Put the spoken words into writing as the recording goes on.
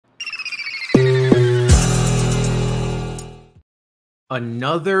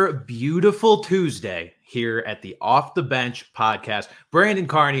Another beautiful Tuesday here at the Off the Bench podcast. Brandon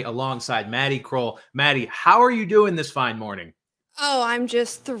Carney alongside Madi Kroll. Madi, how are you doing this fine morning? Oh, I'm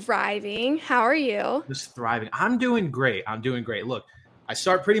just thriving. How are you? Just thriving. I'm doing great. Look, I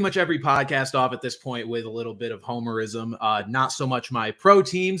start pretty much every podcast off at this point with a little bit of homerism. Not so much my pro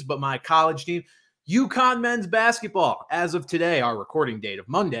teams, but my college team. UConn men's basketball, as of today, our recording date of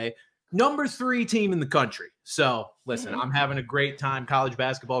Monday, number 3 team in the country. So listen, I'm having a great time. College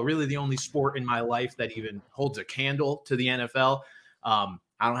basketball, really the only sport in my life that even holds a candle to the NFL. I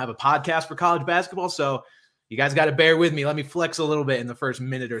don't have a podcast for college basketball, so you guys got to bear with me. Let me flex a little bit in the first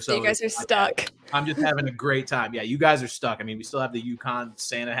minute or so. You guys are stuck. I'm just having a great time. Yeah, you guys are stuck. I mean, we still have the UConn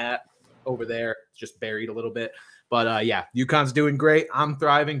Santa hat over there. It's just buried a little bit. But yeah, UConn's doing great. I'm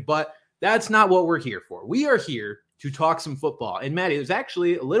thriving. But that's not what we're here for. We are here to talk some football. And Madi, there's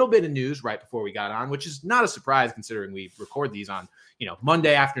actually a little bit of news right before we got on, which is not a surprise considering we record these on,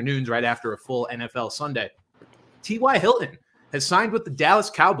 Monday afternoons right after a full NFL Sunday. T.Y. Hilton has signed with the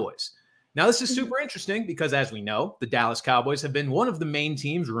Dallas Cowboys. Now, this is super interesting because, as we know, the Dallas Cowboys have been one of the main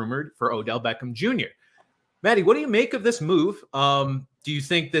teams rumored for Odell Beckham Jr. Madi, what do you make of this move? Do you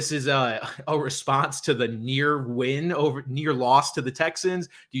think this is a response to the near loss to the Texans?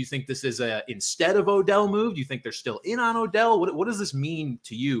 Do you think this is a instead of Odell move? Do you think they're still in on Odell? What does this mean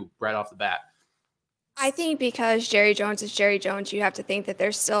to you right off the bat? I think because Jerry Jones is Jerry Jones, you have to think that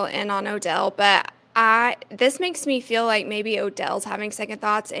they're still in on Odell. But this makes me feel like maybe Odell's having second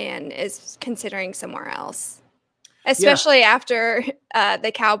thoughts and is considering somewhere else, especially after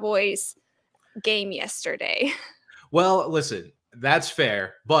the Cowboys game yesterday. Well, listen. That's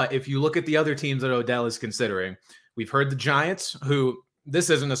fair. But if you look at the other teams that Odell is considering, we've heard the Giants, who this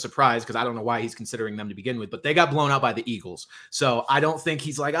isn't a surprise because I don't know why he's considering them to begin with, but they got blown out by the Eagles. So I don't think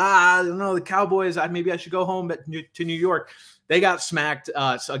he's like, I don't know, the Cowboys, maybe I should go home to New York. They got smacked.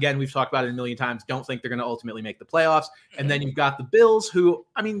 So again, we've talked about it a million times. Don't think they're going to ultimately make the playoffs. And then you've got the Bills, who,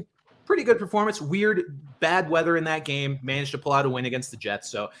 pretty good performance. Weird, bad weather in that game. Managed to pull out a win against the Jets.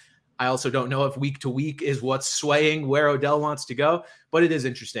 So I also don't know if week to week is what's swaying where Odell wants to go, but it is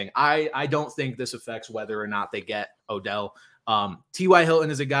interesting. I don't think this affects whether or not they get Odell. T.Y. Hilton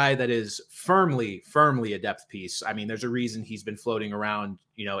is a guy that is firmly a depth piece. I mean, there's a reason he's been floating around,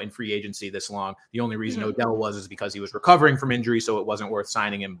 in free agency this long. The only reason Odell is because he was recovering from injury, so it wasn't worth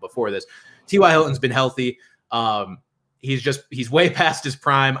signing him before this. T.Y. Hilton's been healthy. He's way past his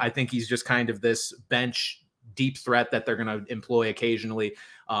prime. I think he's just kind of this bench deep threat that they're going to employ occasionally.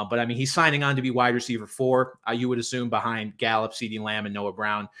 But he's signing on to be wide receiver 4, you would assume, behind Gallup, CeeDee Lamb, and Noah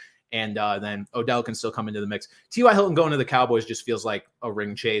Brown. And then Odell can still come into the mix. T.Y. Hilton going to the Cowboys just feels like a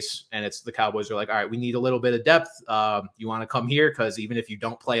ring chase. And it's the Cowboys are like, all right, we need a little bit of depth. You want to come here? Because even if you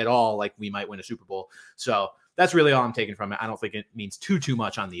don't play at all, we might win a Super Bowl. So that's really all I'm taking from it. I don't think it means too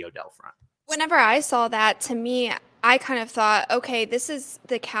much on the Odell front. Whenever I saw that, to me, I kind of thought, okay, this is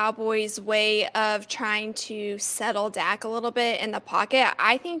the Cowboys' way of trying to settle Dak a little bit in the pocket.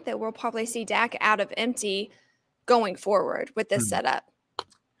 I think that we'll probably see Dak out of empty going forward with this setup.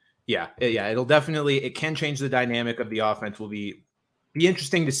 Yeah, it'll definitely, it can change the dynamic of the offense. Will be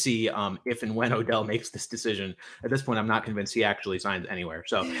interesting to see if and when Odell makes this decision. At this point, I'm not convinced he actually signs anywhere.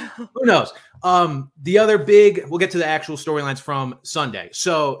 So who knows? The other big, we'll get to the actual storylines from Sunday.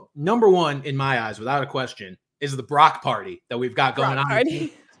 So number one, in my eyes, without a question, is the Brock party that we've got going on.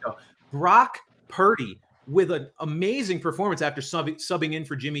 So Brock Purdy with an amazing performance after subbing in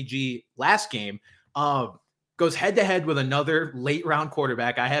for Jimmy G last game. Goes head-to-head with another late-round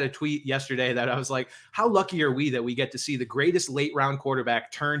quarterback. I had a tweet yesterday that I was like, how lucky are we that we get to see the greatest late-round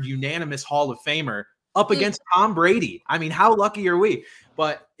quarterback turned unanimous Hall of Famer up against Tom Brady? How lucky are we?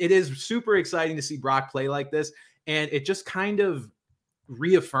 But it is super exciting to see Brock play like this, and it just kind of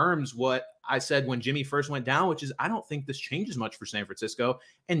reaffirms what I said when Jimmy first went down, which is I don't think this changes much for San Francisco.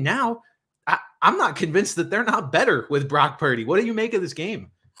 And now I'm not convinced that they're not better with Brock Purdy. What do you make of this game?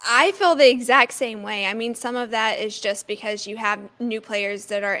 I feel the exact same way. Some of that is just because you have new players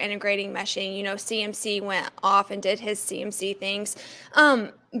that are integrating, meshing. CMC went off and did his CMC things.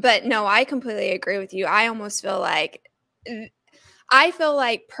 But no, I completely agree with you. I almost feel like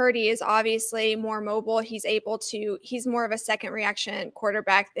Purdy is obviously more mobile. He's more of a second reaction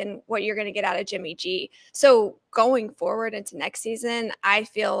quarterback than what you're going to get out of Jimmy G. So going forward into next season, I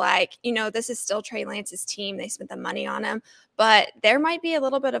feel like, this is still Trey Lance's team. They spent the money on him, but there might be a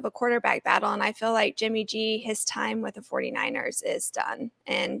little bit of a quarterback battle. And I feel like Jimmy G, his time with the 49ers is done,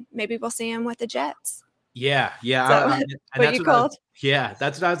 and maybe we'll see him with the Jets. Yeah. So, what you called?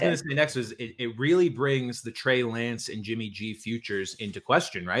 That's what I was going to say next. Was it really brings the Trey Lance and Jimmy G futures into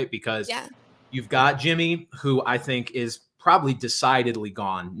question, right? Because you've got Jimmy, who I think is probably decidedly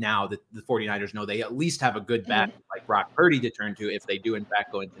gone now that the 49ers know they at least have a good back like Brock Purdy to turn to if they do, in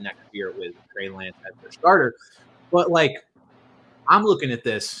fact, go into next year with Trey Lance as their starter. But, like, I'm looking at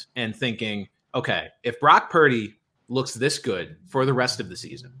this and thinking, okay, if Brock Purdy looks this good for the rest of the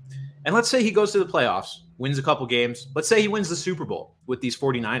season, and let's say he goes to the playoffs, wins a couple games, let's say he wins the Super Bowl with these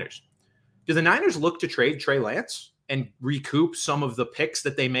 49ers, do the Niners look to trade Trey Lance and recoup some of the picks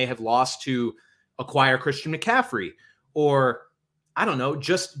that they may have lost to acquire Christian McCaffrey? Or, I don't know,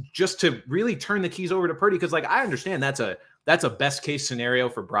 just to really turn the keys over to Purdy? Because, like, I understand that's a best case scenario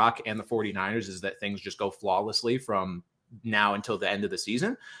for Brock and the 49ers, is that things just go flawlessly from now until the end of the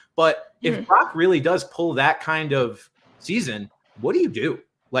season. But if Brock really does pull that kind of season, what do?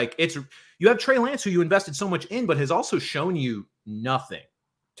 Like, you have Trey Lance, who you invested so much in, but has also shown you nothing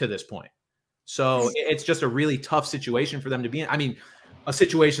to this point. So it's just a really tough situation for them to be in. I mean, a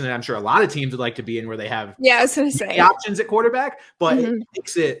situation that I'm sure a lot of teams would like to be in, where they have I was going to say options at quarterback, but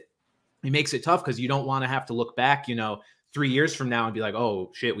it makes it tough because you don't want to have to look back, 3 years from now and be like,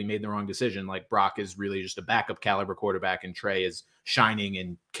 oh shit, we made the wrong decision. Like, Brock is really just a backup caliber quarterback and Trey is shining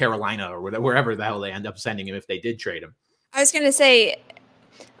in Carolina or wherever the hell they end up sending him if they did trade him. I was going to say,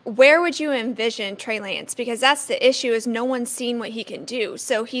 where would you envision Trey Lance? Because that's the issue, is no one's seen what he can do.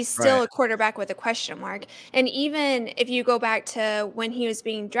 So he's still a quarterback with a question mark. And even if you go back to when he was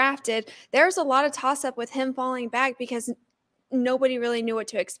being drafted, there's a lot of toss up with him falling back because nobody really knew what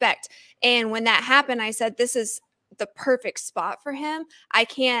to expect. And when that happened, I said, this is the perfect spot for him. I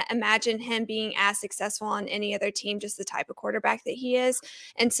can't imagine him being as successful on any other team, just the type of quarterback that he is.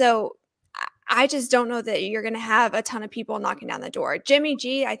 And so I just don't know that you're going to have a ton of people knocking down the door. Jimmy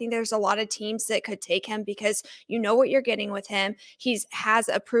G, I think there's a lot of teams that could take him because you know what you're getting with him. He has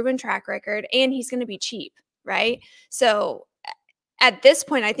a proven track record and he's going to be cheap, right? So at this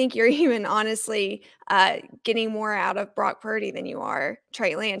point, I think you're even honestly getting more out of Brock Purdy than you are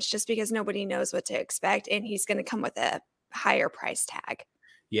Trey Lance, just because nobody knows what to expect and he's going to come with a higher price tag.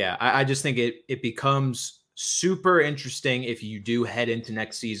 Yeah, I just think it becomes super interesting if you do head into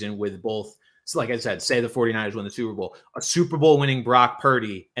next season with both. So like I said, say the 49ers win the Super Bowl, a Super Bowl winning Brock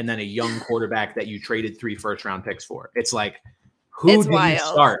Purdy, and then a young quarterback that you traded 3 first-round picks for. It's like, who do you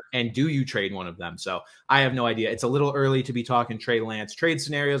start, and do you trade one of them? So I have no idea. It's a little early to be talking Trey Lance trade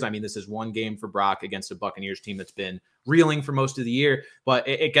scenarios. I mean, this is one game for Brock against a Buccaneers team that's been reeling for most of the year, but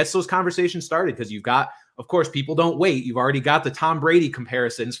it gets those conversations started because you've got, of course, people don't wait. You've already got the Tom Brady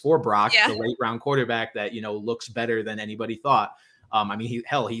comparisons for Brock, the late-round quarterback that, looks better than anybody thought. I mean,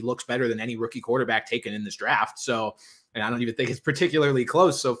 he looks better than any rookie quarterback taken in this draft. So, and I don't even think it's particularly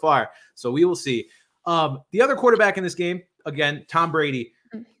close so far. So we will see. The other quarterback in this game, again, Tom Brady.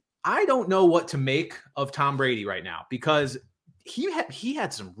 I don't know what to make of Tom Brady right now because he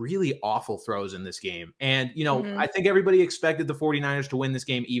had some really awful throws in this game. And, I think everybody expected the 49ers to win this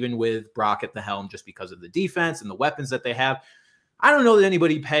game, even with Brock at the helm, just because of the defense and the weapons that they have. I don't know that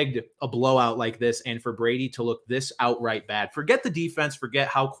anybody pegged a blowout like this and for Brady to look this outright bad. Forget the defense, forget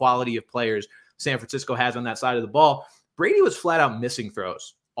how quality of players San Francisco has on that side of the ball. Brady was flat out missing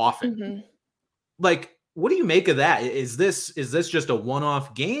throws often. Like, what do you make of that? Is this just a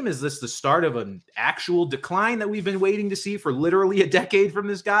one-off game? Is this the start of an actual decline that we've been waiting to see for literally a decade from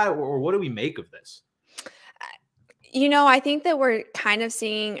this guy? Or what do we make of this? I think that we're kind of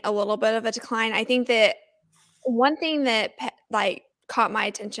seeing a little bit of a decline. I think that one thing that caught my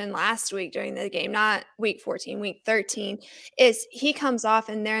attention last week during the game, not week 14, week 13, is he comes off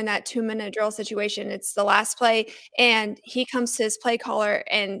and they're in that 2-minute drill situation. It's the last play and he comes to his play caller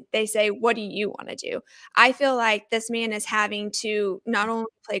and they say, what do you want to do? I feel like this man is having to not only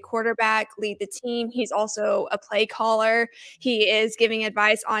play quarterback, lead the team, he's also a play caller. He is giving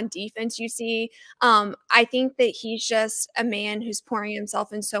advice on defense, you see. I think that he's just a man who's pouring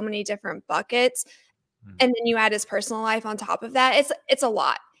himself in so many different buckets. And then you add his personal life on top of that. It's a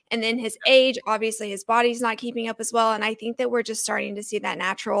lot. And then his age, obviously his body's not keeping up as well. And I think that we're just starting to see that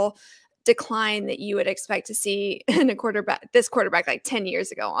natural decline that you would expect to see in this quarterback like 10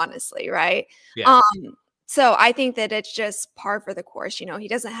 years ago, honestly, right? Yeah. So I think that it's just par for the course. He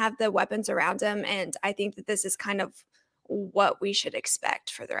doesn't have the weapons around him. And I think that this is kind of what we should expect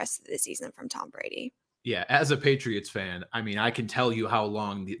for the rest of the season from Tom Brady. Yeah, as a Patriots fan, I mean, I can tell you how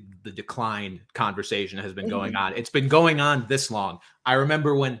long the decline conversation has been going on. It's been going on this long. I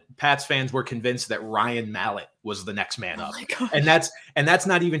remember when Pats fans were convinced that Ryan Mallett was the next man up. And that's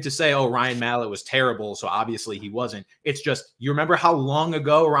not even to say, oh, Ryan Mallett was terrible, so obviously he wasn't. It's just, you remember how long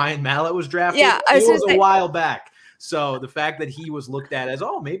ago Ryan Mallett was drafted? Yeah, it was a while back. So the fact that he was looked at as,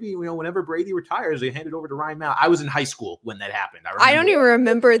 oh, maybe, whenever Brady retires, they hand it over to Ryan Mallett. I was in high school when that happened. I don't even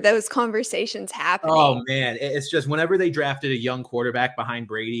remember those conversations happening. Oh, man. It's just whenever they drafted a young quarterback behind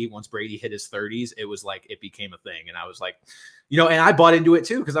Brady, once Brady hit his 30s, it was like it became a thing. And I was like, and I bought into it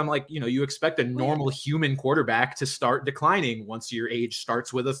too, because I'm like, you expect a normal human quarterback to start declining once your age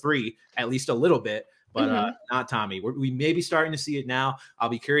starts with a 3, at least a little bit. But not Tommy. We may be starting to see it now. I'll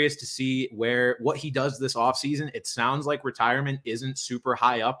be curious to see what he does this offseason. It sounds like retirement isn't super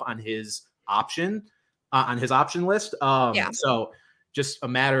high up on his option list. So just a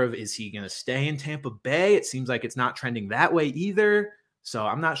matter of, is he going to stay in Tampa Bay? It seems like it's not trending that way either. So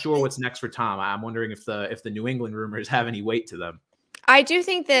I'm not sure what's next for Tom. I'm wondering if the New England rumors have any weight to them. I do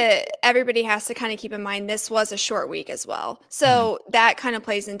think that everybody has to kind of keep in mind this was a short week as well. So that kind of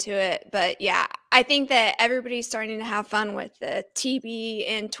plays into it. But yeah, I think that everybody's starting to have fun with the TB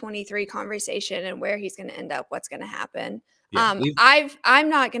in 23 conversation and where he's going to end up, what's going to happen. Yeah, I'm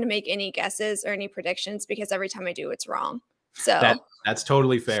not going to make any guesses or any predictions because every time I do, it's wrong. So that's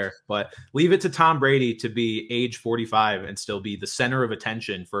totally fair, but leave it to Tom Brady to be age 45 and still be the center of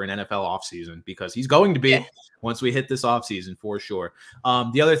attention for an NFL offseason, because he's going to be once we hit this offseason for sure.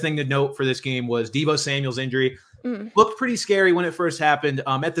 The other thing to note for this game was Deebo Samuel's injury. Looked pretty scary when it first happened.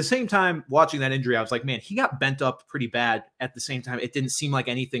 At the same time, watching that injury, I was like, man, he got bent up pretty bad. At the same time, it didn't seem like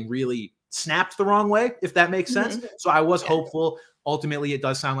anything really snapped the wrong way, if that makes sense. So I was hopeful. Ultimately, it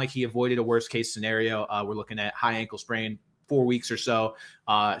does sound like he avoided a worst case scenario. We're looking at high ankle sprain, 4 weeks or so,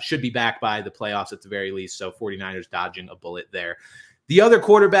 should be back by the playoffs at the very least. So 49ers dodging a bullet there. The other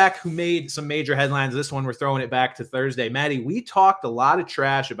quarterback who made some major headlines, this one we're throwing it back to Thursday. Maddie, we talked a lot of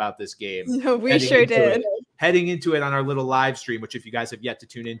trash about this game. We sure did. Heading into it on our little live stream, which if you guys have yet to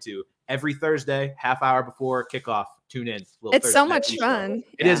tune into, every Thursday, half hour before kickoff, tune in. It's so much fun.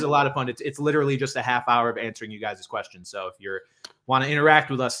 It is a lot of fun. It's literally just a half hour of answering you guys' questions. So if you want to interact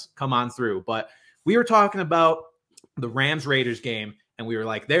with us, come on through. But we were talking about the Rams-Raiders game, and we were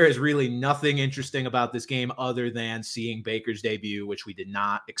like, there is really nothing interesting about this game other than seeing Baker's debut, which we did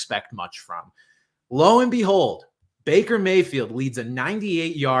not expect much from. Lo and behold, Baker Mayfield leads a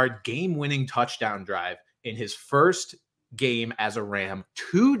 98-yard game-winning touchdown drive in his first game as a Ram,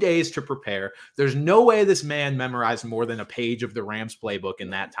 2 days to prepare. There's no way this man memorized more than a page of the Rams playbook in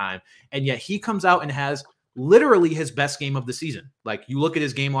that time, and yet he comes out and has literally his best game of the season. Like, you look at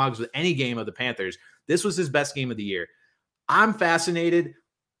his game logs with any game of the Panthers, this was his best game of the year. I'm fascinated.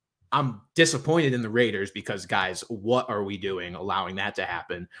 I'm disappointed in the Raiders because, guys, what are we doing allowing that to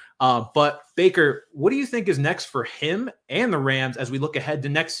happen? But Baker, what do you think is next for him and the Rams as we look ahead to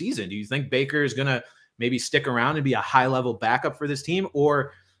next season? Do you think Baker is going to maybe stick around and be a high-level backup for this team?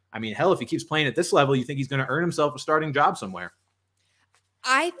 Or, I mean, hell, if he keeps playing at this level, you think he's going to earn himself a starting job somewhere?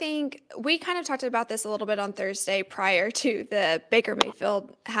 I think we kind of talked about this a little bit on Thursday prior to the Baker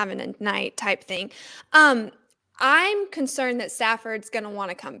Mayfield having a night type thing. I'm concerned that Stafford's going to want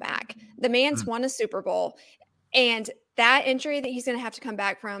to come back. The man's won a Super Bowl, and that injury that he's going to have to come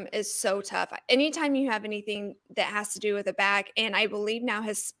back from is so tough. Anytime you have anything that has to do with the back, and I believe now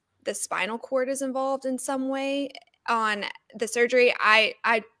the spinal cord is involved in some way on the surgery.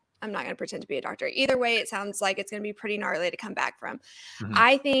 I'm not going to pretend to be a doctor. Either way, it sounds like it's going to be pretty gnarly to come back from.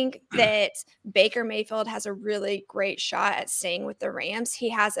 I think that Baker Mayfield has a really great shot at staying with the Rams. He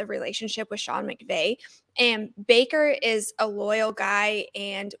has a relationship with Sean McVay, and Baker is a loyal guy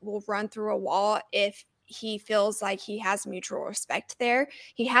and will run through a wall if he feels like he has mutual respect there.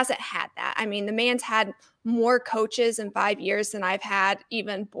 He hasn't had that. I mean, the man's had more coaches in 5 years than I've had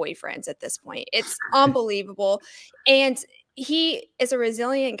even boyfriends at this point. It's unbelievable. And he is a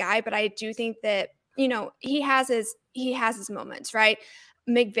resilient guy, but I do think that, he has his moments, right?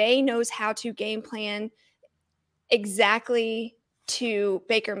 McVay knows how to game plan exactly to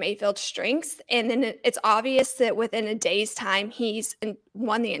Baker Mayfield's strengths. And then it's obvious that within a day's time, he's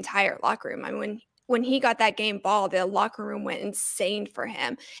won the entire locker room. I mean, when he got that game ball, the locker room went insane for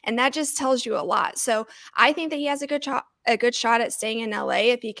him. And that just tells you a lot. So I think that he has a good shot at staying in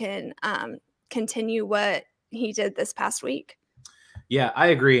LA if he can continue what he did this past week. Yeah, I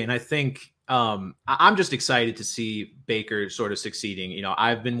agree. And I think I'm just excited to see Baker sort of succeeding.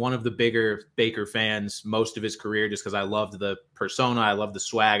 I've been one of the bigger Baker fans most of his career just because I loved the persona. I love the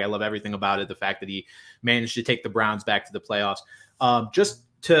swag. I love everything about it. The fact that he managed to take the Browns back to the playoffs. Just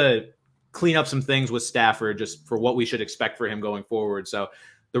to clean up some things with Stafford, just for what we should expect for him going forward. So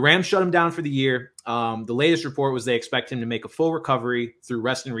the Rams shut him down for the year. The latest report was they expect him to make a full recovery through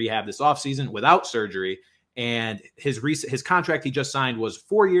rest and rehab this offseason without surgery. And his contract he just signed was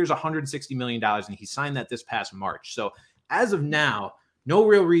 4 years, $160 million, and he signed that this past March. So as of now, no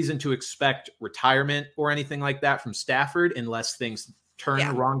real reason to expect retirement or anything like that from Stafford unless things turn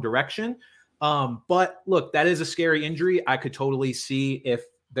the wrong direction. But look, that is a scary injury. I could totally see if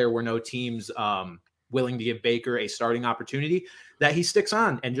there were no teams willing to give Baker a starting opportunity that he sticks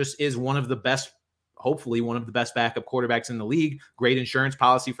on and just is one of the best, hopefully one of the best backup quarterbacks in the league. Great insurance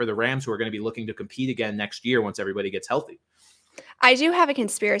policy for the Rams, who are going to be looking to compete again next year once everybody gets healthy. I do have a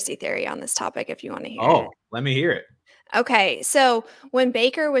conspiracy theory on this topic if you want to hear it. Let me hear it. Okay, so when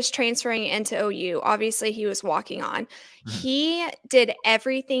Baker was transferring into OU, obviously he was walking on. He did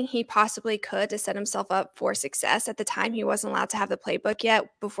everything he possibly could to set himself up for success. At the time, he wasn't allowed to have the playbook yet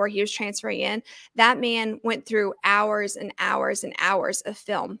before he was transferring in. That man went through hours and hours and hours of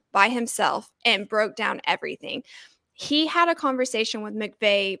film by himself and broke down everything. He had a conversation with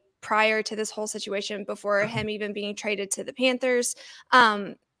McVay prior to this whole situation, before him even being traded to the Panthers.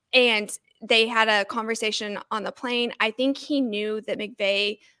 And they had a conversation on the plane. I think he knew that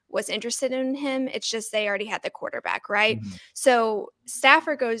McVay was interested in him. It's just they already had the quarterback, right? So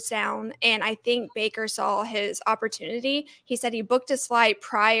Stafford goes down, and I think Baker saw his opportunity. He said he booked his flight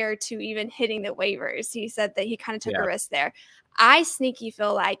prior to even hitting the waivers. He said that he kind of took a risk there. I sneaky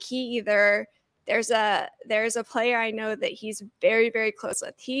feel like he either there's a player I know that he's very, very close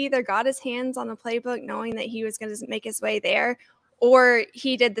with. He either got his hands on the playbook knowing that he was going to make his way there, or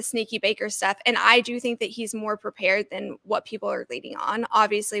he did the sneaky Baker stuff. And I do think that he's more prepared than what people are leading on.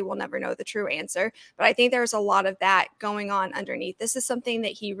 Obviously, we'll never know the true answer, but I think there's a lot of that going on underneath. This is something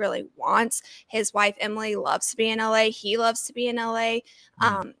that he really wants. His wife, Emily, loves to be in LA. He loves to be in LA.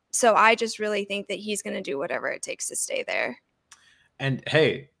 So I just really think that he's going to do whatever it takes to stay there. And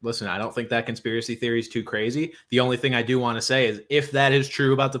hey, listen, I don't think that conspiracy theory is too crazy. The only thing I do want to say is if that is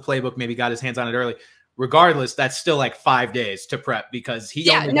true about the playbook, maybe got his hands on it early. Regardless, that's still like 5 days to prep because he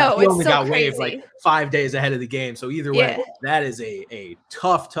only got waived like 5 days ahead of the game. So either way, that is a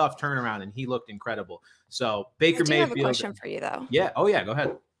tough turnaround, and he looked incredible. So Baker Mayfield. I have a question for you though. Yeah. Oh yeah. Go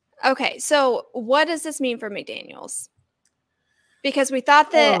ahead. Okay. So what does this mean for McDaniels? Because we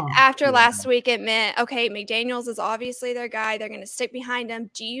thought that after last week, it meant, okay, McDaniels is obviously their guy. They're going to stick behind him.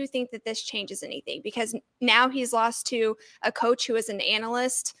 Do you think that this changes anything? Because now he's lost to a coach who is an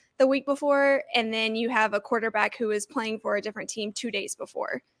analyst the week before, and then you have a quarterback who is playing for a different team 2 days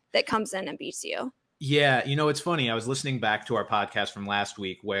before that comes in and beats you. Yeah, you know, it's funny. I was listening back to our podcast from last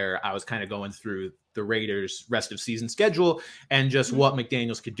week where I was kind of going through the Raiders' rest of season schedule and just what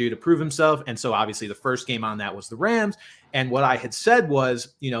McDaniels could do to prove himself. And so obviously the first game on that was the Rams. And what I had said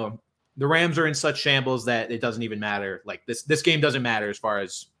was, you know, the Rams are in such shambles that it doesn't even matter. Like this game doesn't matter as far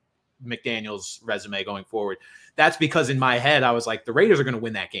as McDaniels' resume going forward. That's because in my head, I was like, the Raiders are going to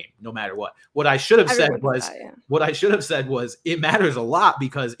win that game no matter what. What I should have said was it matters a lot,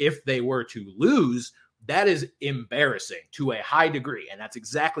 because if they were to lose, that is embarrassing to a high degree. And that's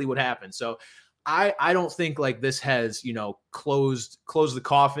exactly what happened. So I don't think like this has, you know, closed the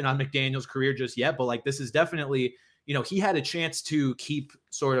coffin on McDaniels' career just yet. But like, this is definitely, you know, he had a chance to keep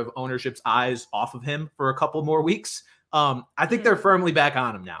sort of ownership's eyes off of him for a couple more weeks. I think they're firmly back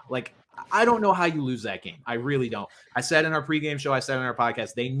on him now. Like, I don't know how you lose that game. I really don't. I said in our pregame show, I said in our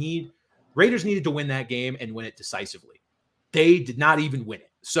podcast, Raiders needed to win that game and win it decisively. They did not even win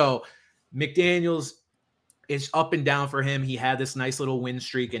it. So McDaniels, it's up and down for him. He had this nice little win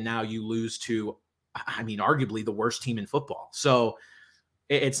streak, and now you lose to, I mean, arguably the worst team in football. So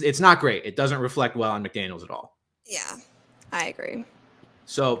it's not great. It doesn't reflect well on McDaniels at all. Yeah, I agree.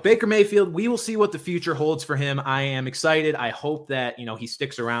 So Baker Mayfield, we will see what the future holds for him. I am excited. I hope that, you know, he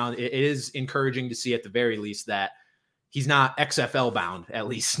sticks around. It is encouraging to see at the very least that he's not XFL bound, at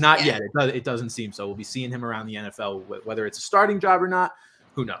least not yet. It doesn't seem so. We'll be seeing him around the NFL, whether it's a starting job or not,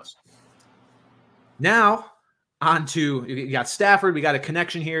 who knows. Now on to, you got Stafford. We got a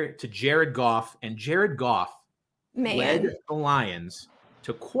connection here to Jared Goff, and Jared Goff led the Lions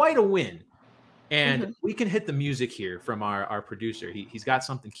to quite a win. And we can hit the music here from our producer. He's got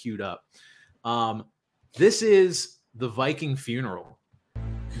something queued up. This is the Viking funeral.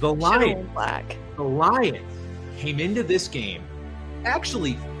 The Lions came into this game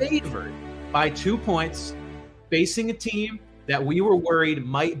actually favored by 2 points, facing a team that we were worried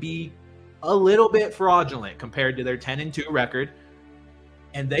might be a little bit fraudulent compared to their 10-2 record.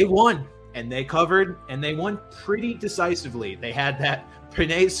 And they won, and they covered, and they won pretty decisively. They had that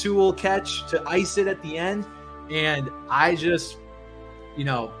Penei Sewell catch to ice it at the end. And I just, you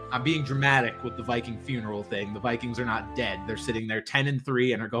know, I'm being dramatic with the Viking funeral thing. The Vikings are not dead. They're sitting there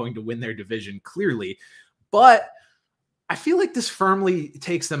 10-3 and are going to win their division clearly. But I feel like this firmly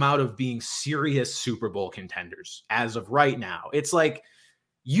takes them out of being serious Super Bowl contenders as of right now. It's like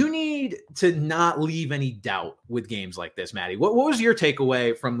you need to not leave any doubt with games like this, Maddie. What was your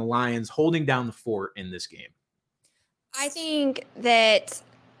takeaway from the Lions holding down the fort in this game? I think that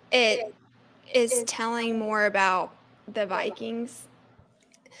it is telling more about the Vikings.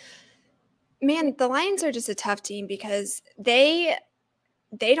 Man, the Lions are just a tough team because they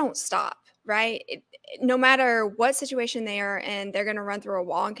don't stop, right? No matter what situation they are in, they're going to run through a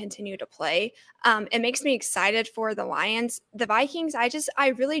wall and continue to play. It makes me excited for the Lions. The Vikings, I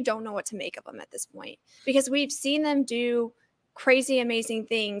really don't know what to make of them at this point because we've seen them do crazy, amazing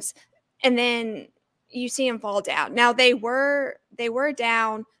things, and then you see them fall down. Now they were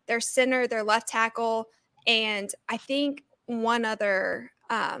down their center, their left tackle, and I think one other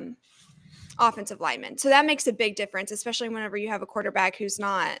offensive lineman. So that makes a big difference, especially whenever you have a quarterback who's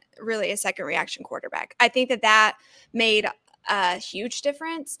not really a second reaction quarterback. I think that made a huge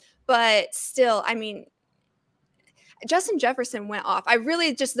difference, but still, I mean, Justin Jefferson went off.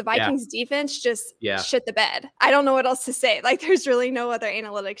 The Vikings defense just shit the bed. I don't know what else to say. Like, there's really no other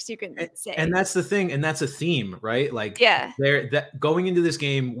analytics you can say. And that's the thing. And that's a theme, right? Like, going into this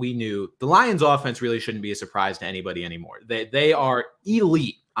game, we knew the Lions offense really shouldn't be a surprise to anybody anymore. They are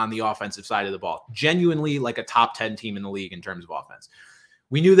elite on the offensive side of the ball, genuinely like a top 10 team in the league in terms of offense.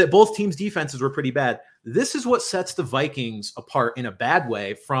 We knew that both teams' defenses were pretty bad. This is what sets the Vikings apart in a bad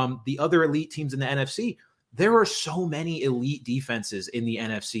way from the other elite teams in the NFC. There are so many elite defenses in the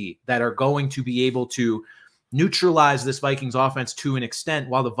NFC that are going to be able to neutralize this Vikings offense to an extent,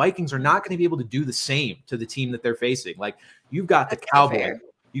 while the Vikings are not going to be able to do the same to the team that they're facing. Like, you've got the Cowboys,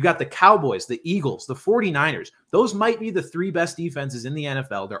 you got the Cowboys, the Eagles, the 49ers. Those might be the three best defenses in the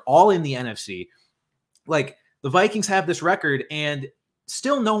NFL. They're all in the NFC. Like, the Vikings have this record and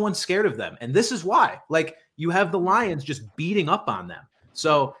still no one's scared of them. And this is why. Like, you have the Lions just beating up on them.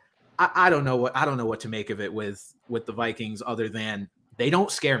 So I don't know what to make of it with the Vikings other than they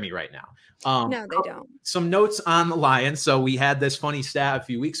don't scare me right now. No, they don't. Some notes on the Lions. So we had this funny stat a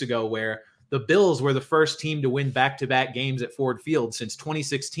few weeks ago where the Bills were the first team to win back-to-back games at Ford Field since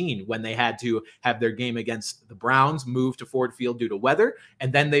 2016, when they had to have their game against the Browns moved to Ford Field due to weather,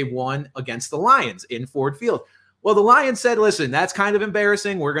 and then they won against the Lions in Ford Field. Well, the Lions said, listen, that's kind of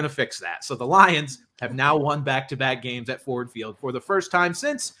embarrassing. We're going to fix that. So the Lions have now won back-to-back games at Ford Field for the first time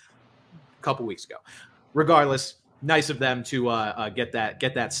since couple weeks ago. Regardless, nice of them to get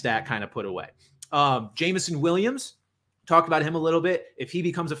that stat kind of put away. Jameson Williams, talked about him a little bit. If he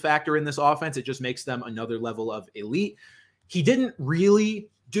becomes a factor in this offense, it just makes them another level of elite. He didn't really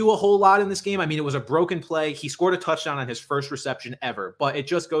do a whole lot in this game. I mean, it was a broken play. He scored a touchdown on his first reception ever, but it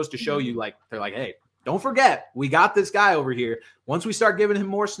just goes to show you, like, they're like, hey, don't forget, we got this guy over here. Once we start giving him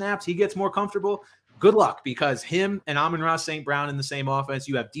more snaps, he gets more comfortable. Good luck, because him and Amon-Ra St. Brown in the same offense.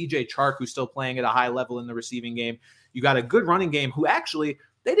 You have DJ Chark, who's still playing at a high level in the receiving game. You got a good running game who actually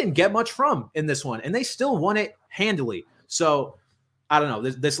they didn't get much from in this one, and they still won it handily. So I don't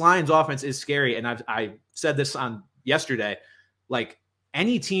know. This Lions offense is scary, and I said this on yesterday. Like,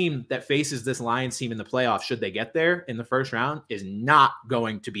 any team that faces this Lions team in the playoffs, should they get there in the first round, is not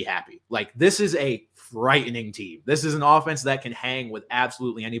going to be happy. Like, this is a frightening team. This is an offense that can hang with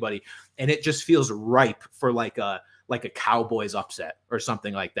absolutely anybody, and it just feels ripe for like a Cowboys upset or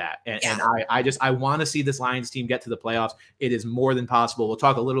something like that. And I want to see this Lions team get to the playoffs. It is more than possible. We'll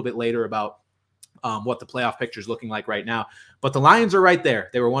talk a little bit later about what the playoff picture is looking like right now. But the Lions are right there.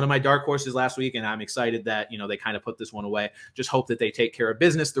 They were one of my dark horses last week, and I'm excited that, they kind of put this one away. Just hope that they take care of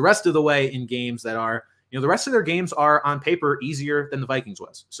business the rest of the way in games that are, the rest of their games are on paper easier than the Vikings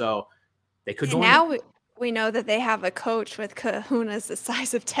was. So they could go. Now we know that they have a coach with kahunas the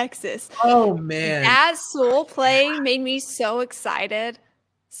size of Texas. Oh, man. That Sewell play made me so excited.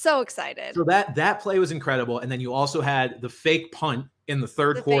 So excited. So that play was incredible. And then you also had the fake punt in the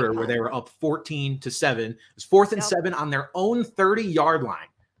third quarter where they were up 14-7. It was 4th and 7 on their own 30-yard line.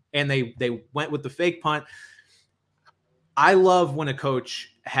 And they went with the fake punt. I love when a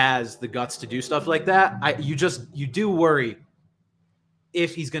coach has the guts to do stuff like that. You do worry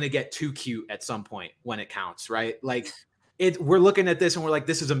if he's going to get too cute at some point when it counts, right? Like, we're looking at this and we're like,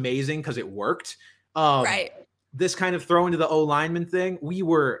 this is amazing because it worked. Right. This kind of throw into the O-lineman thing, we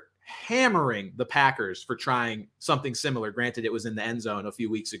were hammering the Packers for trying something similar. Granted, it was in the end zone a few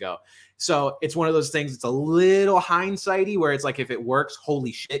weeks ago. So it's one of those things, it's a little hindsighty where it's like, if it works,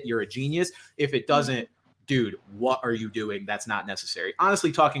 holy shit, you're a genius. If it doesn't, dude, what are you doing? That's not necessary.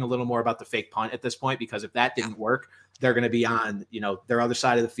 Honestly, talking a little more about the fake punt at this point, because if that didn't work, they're going to be on, their other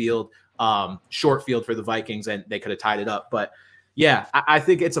side of the field, short field for the Vikings, and they could have tied it up. But yeah, I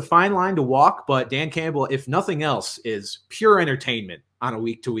think it's a fine line to walk, but Dan Campbell, if nothing else, is pure entertainment on a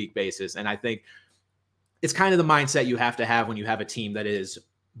week-to-week basis. And I think it's kind of the mindset you have to have when you have a team that is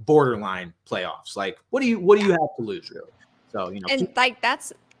borderline playoffs. Like, what do you have to lose, really? So, And like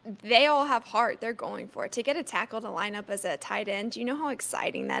they all have heart. They're going for it. To get a tackle to line up as a tight end, do you know how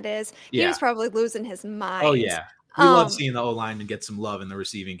exciting that is? He yeah. was probably losing his Oh mind. yeah. We love seeing the O-line get some love in the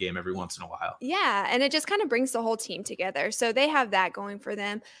receiving game every once in a while. Yeah, and it just kind of brings the whole team together. So they have that going for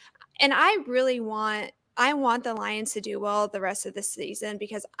them. And I want the Lions to do well the rest of the season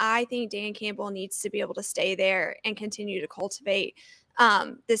because I think Dan Campbell needs to be able to stay there and continue to cultivate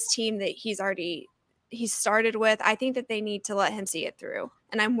this team that he's started with. I think that they need to let him see it through.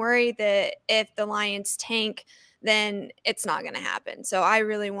 And I'm worried that if the Lions tank, then it's not going to happen. So I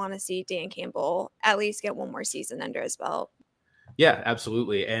really want to see Dan Campbell at least get one more season under his belt. Yeah,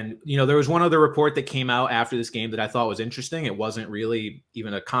 absolutely. And, there was one other report that came out after this game that I thought was interesting. It wasn't really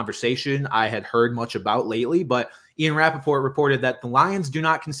even a conversation I had heard much about lately, but Ian Rappaport reported that the Lions do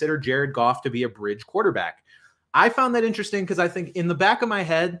not consider Jared Goff to be a bridge quarterback. I found that interesting because I think in the back of my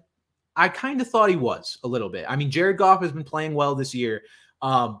head, I kind of thought he was a little bit. I mean, Jared Goff has been playing well this year,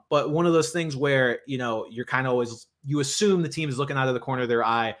 but one of those things where, you're kind of always, you assume the team is looking out of the corner of their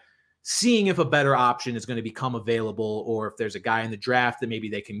eye, seeing if a better option is going to become available, or if there's a guy in the draft that maybe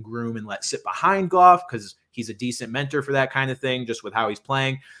they can groom and let sit behind Goff because he's a decent mentor for that kind of thing, just with how he's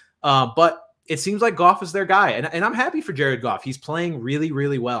playing. But it seems like Goff is their guy. And I'm happy for Jared Goff. He's playing really,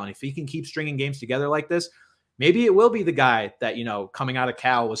 really well. And if he can keep stringing games together like this, maybe it will be the guy that, coming out of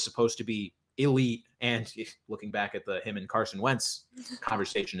Cal was supposed to be elite. And looking back at him and Carson Wentz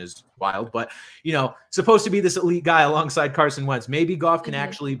conversation is wild, but supposed to be this elite guy alongside Carson Wentz. Maybe Goff can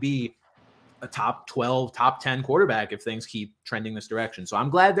actually be a top 12, top 10 quarterback if things keep trending this direction. So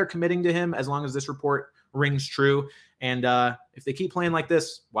I'm glad they're committing to him as long as this report rings true. And if they keep playing like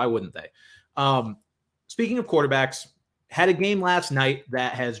this, why wouldn't they? Speaking of quarterbacks, had a game last night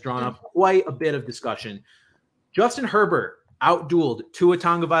that has drawn up quite a bit of discussion. Justin Herbert outdueled Tua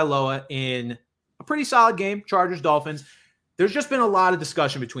Tagovailoa in a pretty solid game, Chargers-Dolphins. There's just been a lot of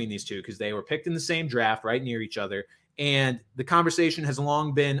discussion between these two because they were picked in the same draft right near each other. And the conversation has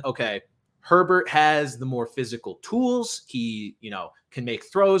long been, okay, Herbert has the more physical tools. He, can make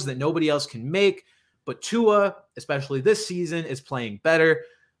throws that nobody else can make. But Tua, especially this season, is playing better.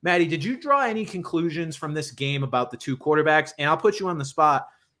 Maddie, did you draw any conclusions from this game about the two quarterbacks? And I'll put you on the spot.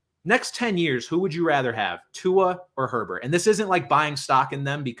 Next 10 years, who would you rather have, Tua or Herbert? And this isn't like buying stock in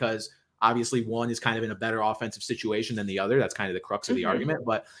them because obviously one is kind of in a better offensive situation than the other. That's kind of the crux of the argument.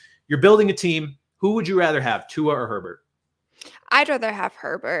 But you're building a team. Who would you rather have, Tua or Herbert? I'd rather have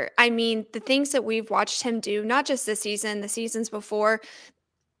Herbert. I mean, the things that we've watched him do, not just this season, the seasons before,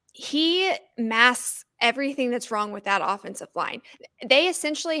 he masks everything that's wrong with that offensive line. They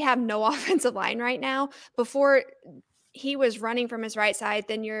essentially have no offensive line right now. Before he was running from his right side,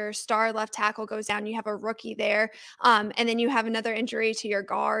 then your star left tackle goes down. You have a rookie there, and then you have another injury to your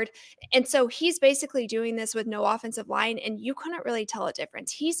guard. And so he's basically doing this with no offensive line, and you couldn't really tell a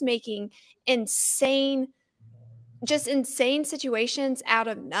difference. He's making insane situations out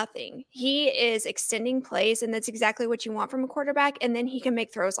of nothing. He is extending plays, and that's exactly what you want from a quarterback. And then he can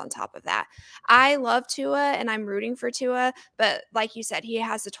make throws on top of that. I love Tua, and I'm rooting for Tua, but like you said, he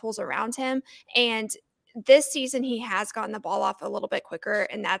has the tools around him. And this season, he has gotten the ball off a little bit quicker,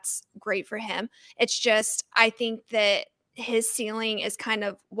 and that's great for him. It's just, I think that his ceiling is kind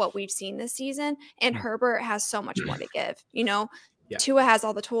of what we've seen this season, and Herbert has so much more to give, Yeah. Tua has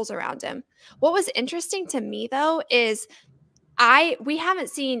all the tools around him. What was interesting to me, though, is we haven't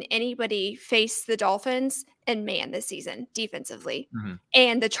seen anybody face the Dolphins in man this season defensively.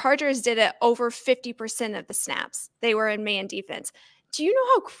 And the Chargers did it over 50% of the snaps. They were in man defense. Do you know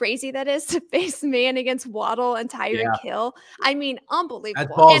how crazy that is to face man against Waddle and Tyreek Hill? I mean,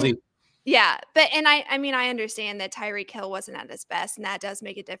 unbelievable. That's ballsy. I understand that Tyreek Hill wasn't at his best, and that does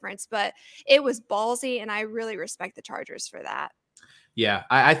make a difference, but it was ballsy, and I really respect the Chargers for that. Yeah,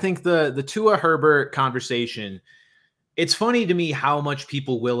 I think the Tua Herbert conversation, it's funny to me how much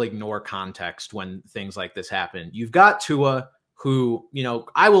people will ignore context when things like this happen. You've got Tua, who,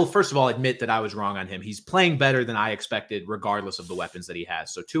 I will first of all admit that I was wrong on him. He's playing better than I expected, regardless of the weapons that he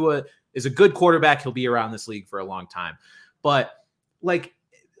has. So Tua is a good quarterback. He'll be around this league for a long time. But like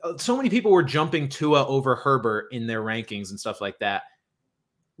so many people were jumping Tua over Herbert in their rankings and stuff like that,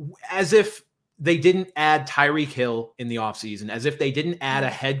 as if they didn't add Tyreek Hill in the offseason, as if they didn't add a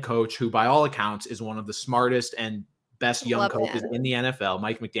head coach who, by all accounts, is one of the smartest and best young coaches in the NFL.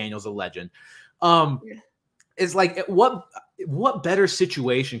 Mike McDaniel's a legend. It's like, what better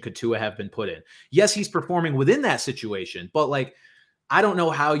situation could Tua have been put in? Yes, he's performing within that situation, but like, I don't know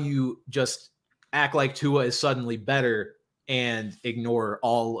how you just act like Tua is suddenly better and ignore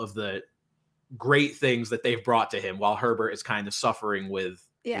all of the great things that they've brought to him while Herbert is kind of suffering with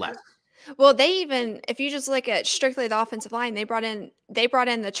Yeah. less. Well, they even, if you just look at strictly the offensive line, they brought in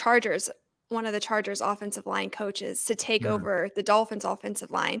the Chargers, one of the Chargers offensive line coaches to take Mhm. over the Dolphins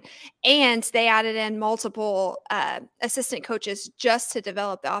offensive line. And they added in multiple assistant coaches just to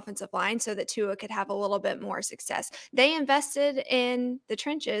develop the offensive line so that Tua could have a little bit more success. They invested in the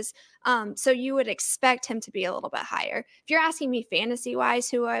trenches. So you would expect him to be a little bit higher. If you're asking me fantasy wise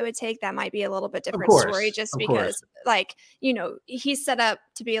who I would take, that might be a little bit different story just Of course. because like, he's set up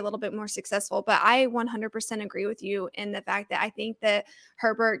to be a little bit more successful. But I 100% agree with you in the fact that I think that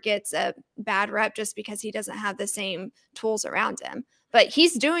Herbert gets a bad rep just because he doesn't have the same tools around him. But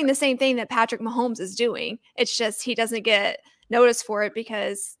he's doing the same thing that Patrick Mahomes is doing. It's just he doesn't get noticed for it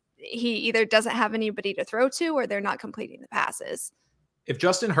because he either doesn't have anybody to throw to or they're not completing the passes. If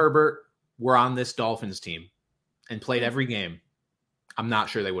Justin Herbert were on this Dolphins team and played every game, I'm not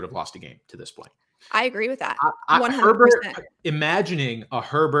sure they would have lost a game to this point. I agree with that. 100%. Herbert, imagining a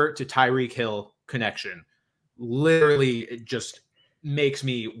Herbert to Tyreek Hill connection literally just makes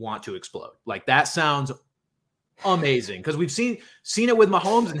me want to explode. Like, that sounds amazing because we've seen it with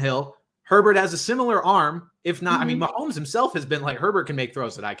Mahomes and Hill. Herbert has a similar arm, if not. I mean, Mahomes himself has been like, Herbert can make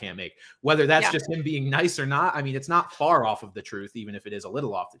throws that I can't make. Whether that's just him being nice or not, I mean, it's not far off of the truth, even if it is a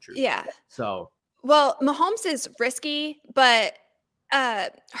little off the truth. Yeah. So, well, Mahomes is risky, but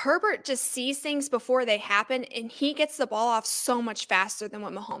Herbert just sees things before they happen, and he gets the ball off so much faster than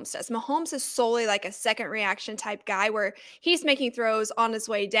what Mahomes does. Mahomes is solely like a second reaction type guy where he's making throws on his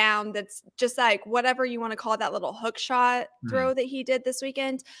way down. That's just like whatever you want to call that little hook shot throw that he did this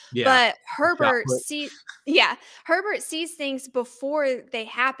weekend. yeah. But Herbert sees things before they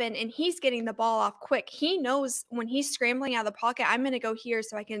happen, and he's getting the ball off quick. He knows when he's scrambling out of the pocket, I'm going to go here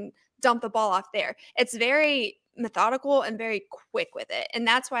so I can dump the ball off there. It's very methodical and very quick with it. And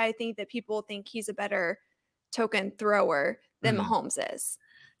that's why I think that people think he's a better token thrower than Mahomes is.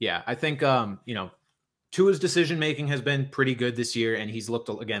 Yeah, I think Tua's decision making has been pretty good this year, and he's looked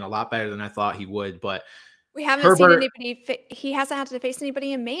again a lot better than I thought he would. But we haven't seen anybody. He hasn't had to face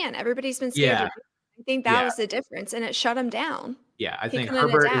anybody in man. Everybody's been scared. Yeah. I think that was the difference, and it shut him down. Yeah, I think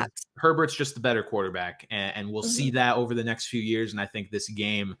Herbert's just the better quarterback, and we'll see that over the next few years. And I think this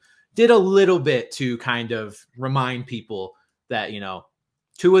game did a little bit to kind of remind people that,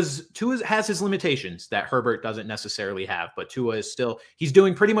 Tua has his limitations that Herbert doesn't necessarily have, but Tua is he's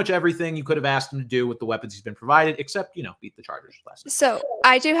doing pretty much everything you could have asked him to do with the weapons he's been provided, except, beat the Chargers last night. So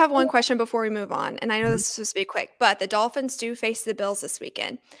I do have one question before we move on, and I know this is supposed to be quick, but the Dolphins do face the Bills this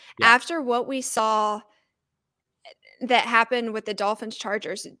weekend. Yeah. After what we saw that happened with the Dolphins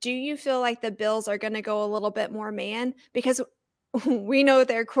Chargers, do you feel like the Bills are going to go a little bit more man? Because we know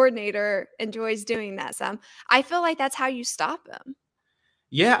their coordinator enjoys doing that some. I feel like that's how you stop them.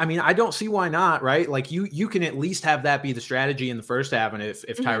 Yeah, I mean, I don't see why not, right? Like you can at least have that be the strategy in the first half, and if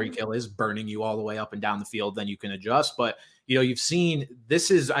Tyreek Hill is burning you all the way up and down the field, then you can adjust. But you've seen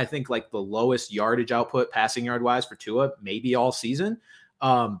this is, I think, like the lowest yardage output passing yard wise for Tua maybe all season.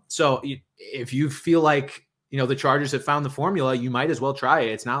 So if you feel like the Chargers have found the formula, you might as well try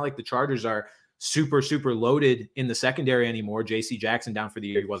it. It's not like the Chargers are super, super loaded in the secondary anymore. JC Jackson down for the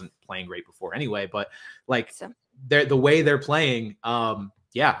year. He wasn't playing great before anyway, but like the way they're playing,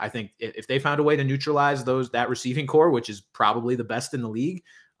 I think if they found a way to neutralize that receiving core, which is probably the best in the league,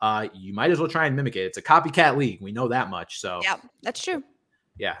 you might as well try and mimic it. It's a copycat league. We know that much. So yeah, that's true.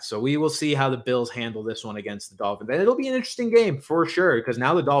 Yeah, so we will see how the Bills handle this one against the Dolphins. And it'll be an interesting game for sure, because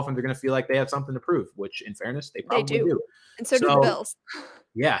now the Dolphins are going to feel like they have something to prove, which in fairness, they probably do. And so do the Bills.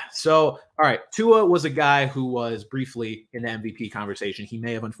 Yeah. So, all right. Tua was a guy who was briefly in the MVP conversation. He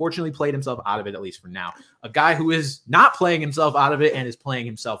may have unfortunately played himself out of it, at least for now. A guy who is not playing himself out of it and is playing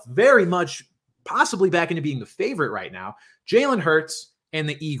himself very much possibly back into being the favorite right now. Jalen Hurts and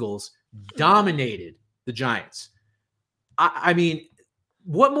the Eagles dominated the Giants. I mean,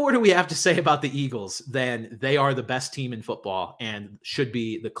 what more do we have to say about the Eagles than they are the best team in football and should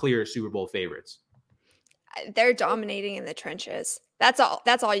be the clear Super Bowl favorites? They're dominating in the trenches. That's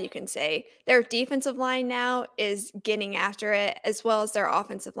all you can say. Their defensive line now is getting after it, as well as their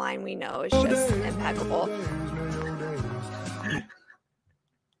offensive line, we know, is just impeccable.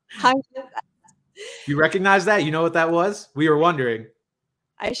 You recognize that? You know what that was? We were wondering.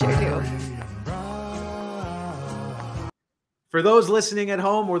 I sure do. For those listening at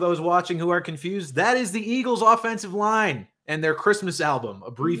home or those watching who are confused, that is the Eagles' offensive line and their Christmas album,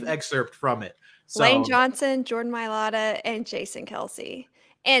 a brief excerpt from it. So, Lane Johnson, Jordan Mailata, and Jason Kelce.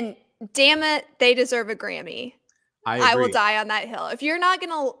 And damn it, they deserve a Grammy. I will die on that hill. If you're not going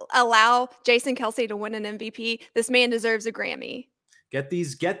to allow Jason Kelce to win an MVP, this man deserves a Grammy. Get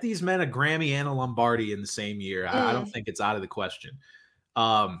these men a Grammy and a Lombardi in the same year. I don't think it's out of the question.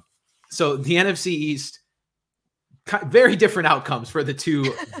 So the NFC East, very different outcomes for the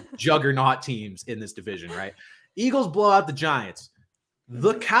two juggernaut teams in this division, right? Eagles blow out the Giants.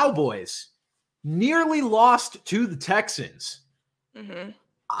 The Cowboys nearly lost to the Texans.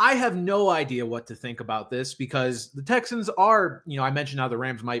 I have no idea what to think about this because the Texans are, I mentioned how the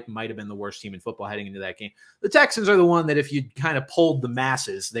Rams might have been the worst team in football heading into that game. The Texans are the one that if you kind of polled the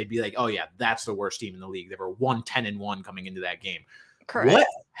masses, they'd be like, oh yeah, that's the worst team in the league. They were 1-10-1 coming into that game. Correct. What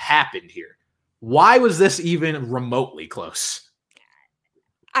happened here? Why was this even remotely close?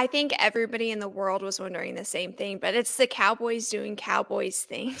 I think everybody in the world was wondering the same thing, but it's the Cowboys doing Cowboys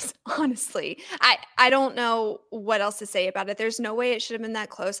things, honestly. I don't know what else to say about it. There's no way it should have been that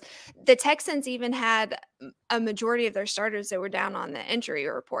close. The Texans even had a majority of their starters that were down on the injury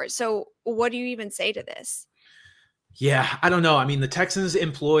report. So what do you even say to this? Yeah, I don't know. I mean, the Texans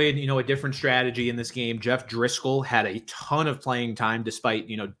employed, a different strategy in this game. Jeff Driscoll had a ton of playing time despite,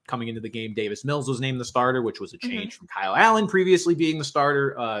 coming into the game. Davis Mills was named the starter, which was a change from Kyle Allen previously being the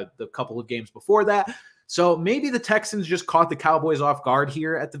starter the couple of games before that. So maybe the Texans just caught the Cowboys off guard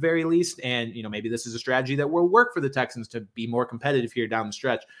here at the very least. And, maybe this is a strategy that will work for the Texans to be more competitive here down the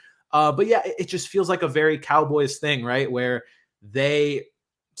stretch. But yeah, it just feels like a very Cowboys thing, right? Where they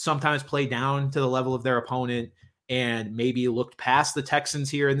sometimes play down to the level of their opponent and maybe looked past the Texans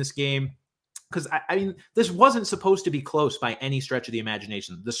here in this game. Because, I mean, this wasn't supposed to be close by any stretch of the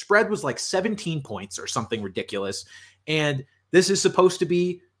imagination. The spread was like 17 points or something ridiculous. And this is supposed to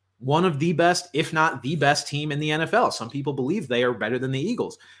be one of the best, if not the best team in the NFL. Some people believe they are better than the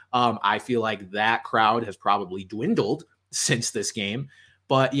Eagles. I feel like that crowd has probably dwindled since this game.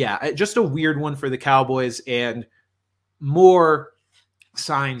 But yeah, just a weird one for the Cowboys and more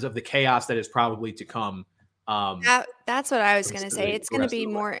signs of the chaos that is probably to come. That's what I was going to say. It's going to be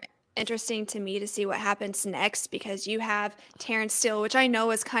more interesting to me to see what happens next because you have Terrence Steele, which I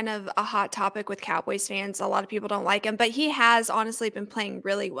know is kind of a hot topic with Cowboys fans. A lot of people don't like him, but he has honestly been playing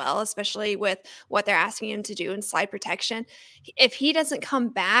really well, especially with what they're asking him to do in slide protection. If he doesn't come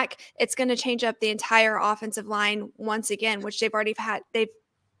back, it's going to change up the entire offensive line once again, which they've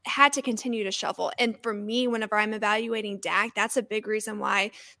had to continue to shuffle. And for me, whenever I'm evaluating Dak, that's a big reason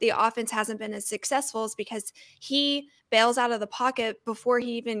why the offense hasn't been as successful is because he bails out of the pocket before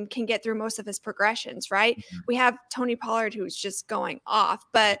he even can get through most of his progressions, right? We have Tony Pollard who's just going off,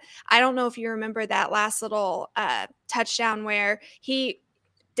 but I don't know if you remember that last little touchdown where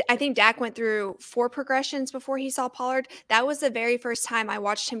I think Dak went through 4 progressions before he saw Pollard. That was the very first time I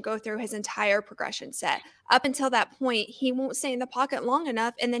watched him go through his entire progression set. Up until that point, he won't stay in the pocket long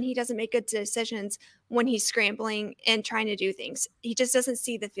enough, and then he doesn't make good decisions when he's scrambling and trying to do things. He just doesn't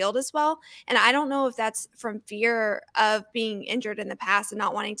see the field as well. And I don't know if that's from fear of being injured in the past and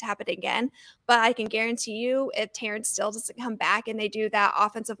not wanting to happen again, but I can guarantee you if Terrence Steele doesn't come back and they do that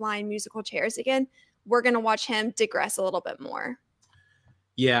offensive line musical chairs again, we're going to watch him digress a little bit more.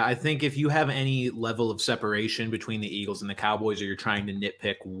 Yeah, I think if you have any level of separation between the Eagles and the Cowboys, or you're trying to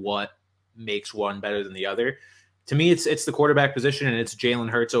nitpick what makes one better than the other, to me, it's the quarterback position, and it's Jalen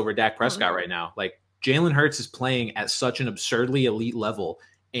Hurts over Dak Prescott right now. Like, Jalen Hurts is playing at such an absurdly elite level,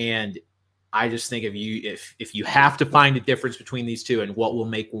 and I just think if you have to find a difference between these two and what will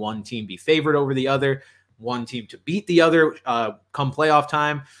make one team be favored over the other, one team to beat the other come playoff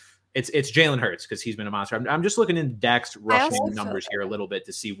time, it's Jalen Hurts because he's been a monster. I'm just looking into Dak's rushing numbers here a little bit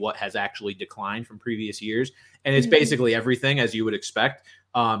to see what has actually declined from previous years. And it's basically everything as you would expect.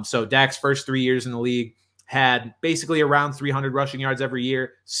 So Dak's first 3 years in the league had basically around 300 rushing yards every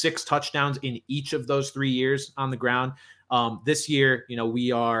year, 6 touchdowns in each of those 3 years on the ground. This year,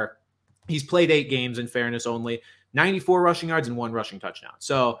 he's played 8 games in fairness only, 94 rushing yards and 1 rushing touchdown.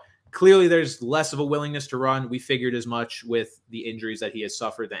 So clearly, there's less of a willingness to run. We figured as much with the injuries that he has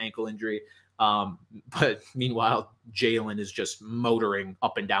suffered, the ankle injury. But meanwhile, Jalen is just motoring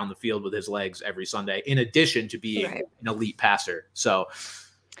up and down the field with his legs every Sunday, in addition to being an elite passer. So,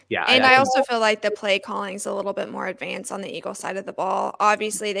 yeah. And I also feel like the play calling is a little bit more advanced on the Eagles side of the ball.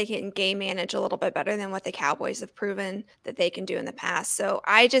 Obviously, they can game manage a little bit better than what the Cowboys have proven that they can do in the past. So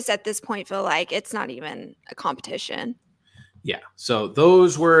I just, at this point, feel like it's not even a competition. Yeah, so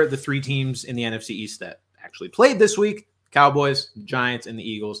those were the 3 teams in the NFC East that actually played this week. Cowboys, Giants, and the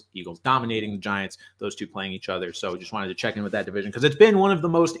Eagles. Eagles dominating the Giants, those 2 playing each other. So just wanted to check in with that division because it's been one of the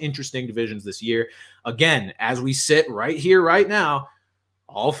most interesting divisions this year. Again, as we sit right here, right now,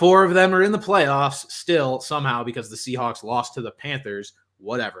 all 4 of them are in the playoffs still somehow because the Seahawks lost to the Panthers,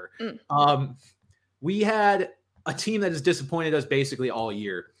 whatever. We had a team that has disappointed us basically all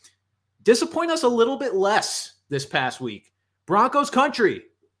year. Disappoint us a little bit less this past week. Broncos country.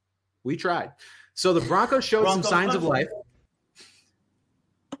 We tried. So the Broncos showed some signs of life.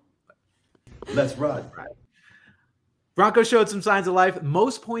 Let's ride. Broncos showed some signs of life.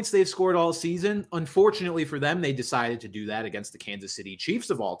 Most points they've scored all season. Unfortunately for them, they decided to do that against the Kansas City Chiefs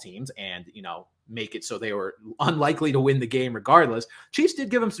of all teams and, make it so they were unlikely to win the game regardless. Chiefs did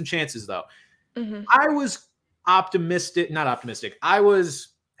give them some chances, though. I was not optimistic. I was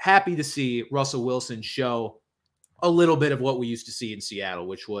happy to see Russell Wilson show a little bit of what we used to see in Seattle,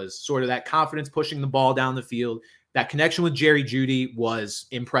 which was sort of that confidence pushing the ball down the field. That connection with Jerry Jeudy was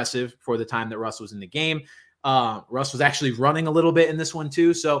impressive for the time that Russ was in the game. Russ was actually running a little bit in this one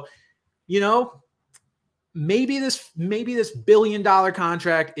too. So, maybe this $1 billion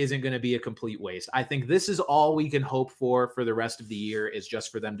contract isn't going to be a complete waste. I think this is all we can hope for the rest of the year, is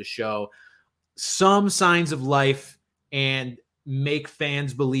just for them to show some signs of life and make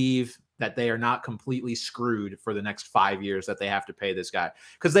fans believe that they are not completely screwed for the next 5 years that they have to pay this guy.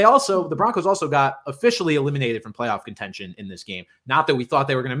 Because the Broncos also got officially eliminated from playoff contention in this game. Not that we thought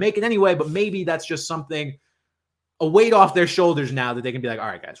they were going to make it anyway, but maybe that's just something, a weight off their shoulders now that they can be like, all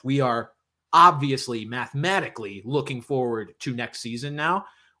right, guys, we are obviously mathematically looking forward to next season now.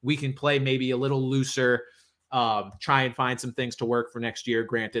 We can play maybe a little looser, try and find some things to work for next year.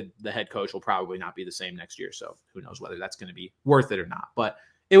 Granted, the head coach will probably not be the same next year, so who knows whether that's going to be worth it or not. But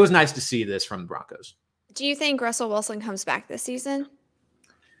it was nice to see this from the Broncos. Do you think Russell Wilson comes back this season?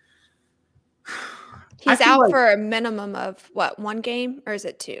 He's out for a minimum of, what, 1 game, or is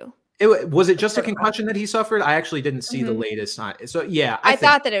it 2? Was it just a concussion that he suffered? I actually didn't see the latest sign. So, yeah. I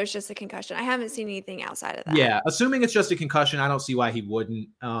thought that it was just a concussion. I haven't seen anything outside of that. Yeah, assuming it's just a concussion, I don't see why he wouldn't.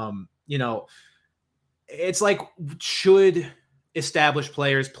 It's like, should established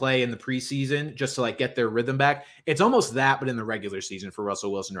players play in the preseason just to get their rhythm back? It's almost that, but in the regular season for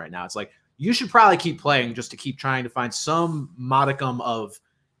Russell Wilson right now. It's like, you should probably keep playing just to keep trying to find some modicum of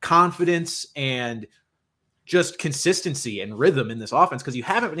confidence and just consistency and rhythm in this offense, because you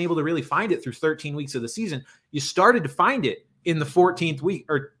haven't been able to really find it through 13 weeks of the season. You started to find it in the 14th week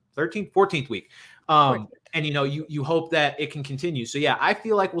or 14th week. And, you hope that it can continue. So, yeah, I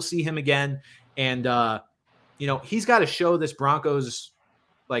feel like we'll see him again. And, he's got to show this Broncos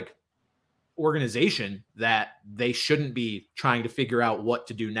organization that they shouldn't be trying to figure out what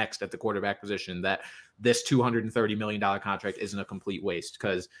to do next at the quarterback position, that this $230 million contract isn't a complete waste,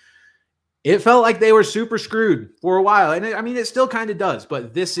 because it felt like they were super screwed for a while. And it still kind of does,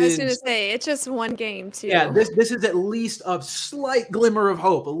 but this is, I was going to say, it's just 1 game too. Yeah. This is at least a slight glimmer of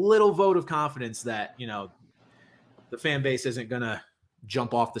hope, a little vote of confidence that, the fan base isn't going to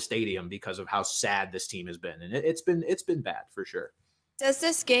jump off the stadium because of how sad this team has been. And it's been bad for sure. Does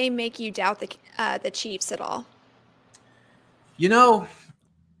this game make you doubt the Chiefs at all?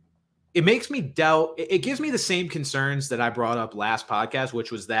 It makes me doubt. It gives me the same concerns that I brought up last podcast,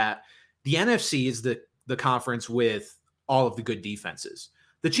 which was that the NFC is the conference with all of the good defenses.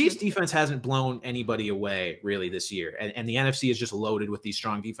 The Chiefs defense hasn't blown anybody away really this year. And the NFC is just loaded with these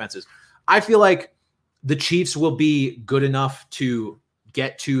strong defenses. I feel like the Chiefs will be good enough to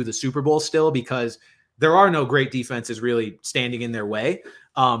get to the Super Bowl still, because there are no great defenses really standing in their way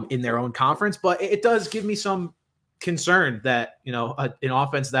in their own conference. But it does give me some concern that, an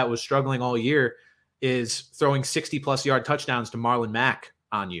offense that was struggling all year is throwing 60+ yard touchdowns to Marlon Mack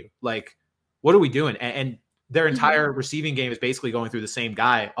on you. What are we doing? And their entire receiving game is basically going through the same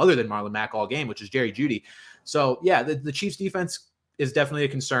guy other than Marlon Mack all game, which is Jerry Jeudy. So, yeah, the Chiefs defense is definitely a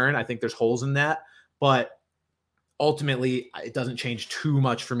concern. I think there's holes in that, but ultimately it doesn't change too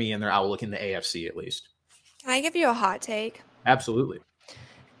much for me in their outlook in the AFC, at least. Can I give you a hot take? Absolutely.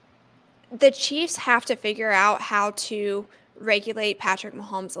 The Chiefs have to figure out how to regulate Patrick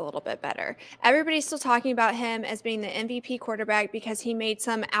Mahomes a little bit better. Everybody's still talking about him as being the MVP quarterback because he made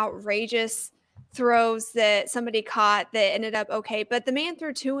some outrageous throws that somebody caught that ended up okay. But the man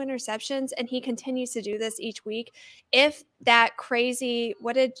threw 2 interceptions, and he continues to do this each week. If that crazy,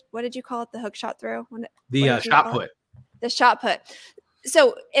 what did you call it? The hook shot throw? The shot put. The shot put.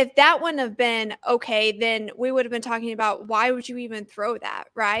 So if that wouldn't have been okay, then we would have been talking about why would you even throw that,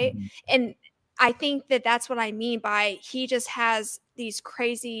 right? And I think that that's what I mean by he just has these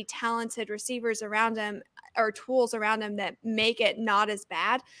crazy talented receivers around him, or tools around him, that make it not as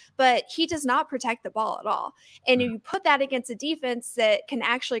bad, but he does not protect the ball at all. And if you put that against a defense that can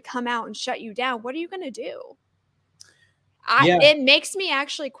actually come out and shut you down, what are you going to do? It makes me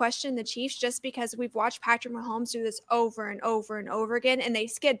actually question the Chiefs, just because we've watched Patrick Mahomes do this over and over and over again, and they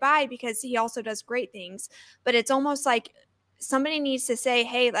skid by because he also does great things. But it's almost like somebody needs to say,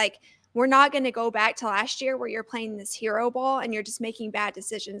 hey, we're not going to go back to last year where you're playing this hero ball and you're just making bad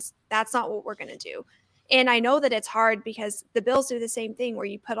decisions. That's not what we're going to do. And I know that it's hard because the Bills do the same thing where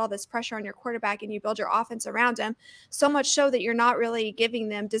you put all this pressure on your quarterback and you build your offense around him, so much so that you're not really giving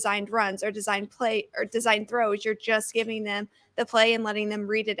them designed runs or designed play or designed throws. You're just giving them the play and letting them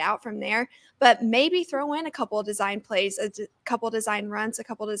read it out from there. But maybe throw in a couple of design plays, a couple of design runs, a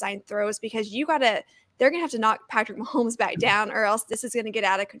couple of design throws, because they're going to have to knock Patrick Mahomes back down, or else this is going to get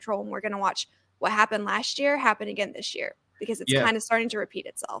out of control. And we're going to watch what happened last year happen again this year, because it's kind of starting to repeat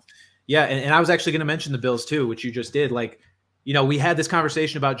itself. Yeah, and I was actually going to mention the Bills too, which you just did. Like, you know, we had this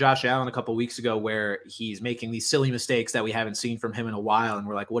conversation about Josh Allen a couple of weeks ago where he's making these silly mistakes that we haven't seen from him in a while, and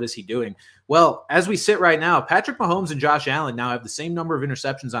we're like, what is he doing? Well, as we sit right now, Patrick Mahomes and Josh Allen now have the same number of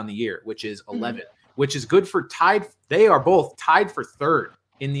interceptions on the year, which is 11, which is good for tied. They are both tied for third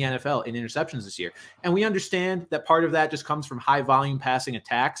in the NFL in interceptions this year. And we understand that part of that just comes from high volume passing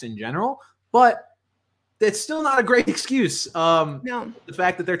attacks in general, but it's still not a great excuse. No. The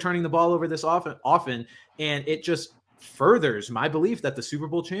fact that they're turning the ball over this often, and it just furthers my belief that the Super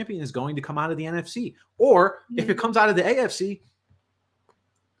Bowl champion is going to come out of the NFC. Or if it comes out of the AFC,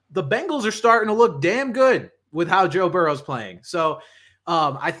 the Bengals are starting to look damn good with how Joe Burrow's playing. So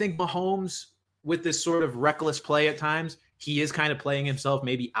I think Mahomes, with this sort of reckless play at times, he is kind of playing himself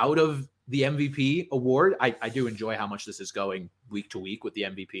maybe out of the MVP award. I do enjoy how much this is going week to week with the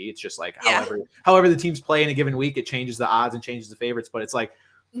MVP. It's just like however the teams play in a given week, it changes the odds and changes the favorites. But it's like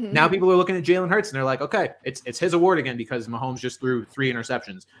now people are looking at Jalen Hurts and they're like, okay, it's his award again because Mahomes just threw 3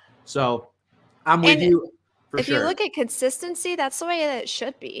 interceptions. So I'm with you. If you look at consistency, that's the way that it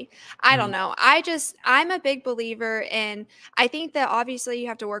should be. I don't know. I'm a big believer in, I think that obviously you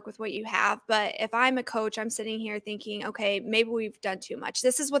have to work with what you have, but if I'm a coach, I'm sitting here thinking, okay, maybe we've done too much.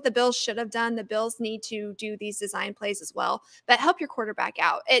 This is what the Bills should have done. The Bills need to do these design plays as well, but help your quarterback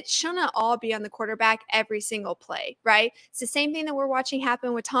out. It shouldn't all be on the quarterback every single play, right? It's the same thing that we're watching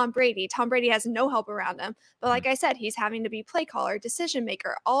happen with Tom Brady. Tom Brady has no help around him, but like I said, he's having to be play caller, decision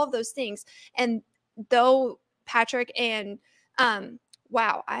maker, all of those things. And though Patrick and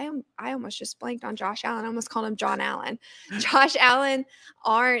wow, I almost just blanked on Josh Allen. I almost called him John Allen. Josh Allen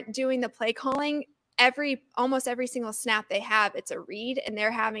aren't doing the play calling. Almost every single snap they have, it's a read, and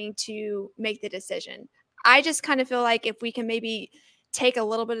they're having to make the decision. I just kind of feel like if we can maybe take a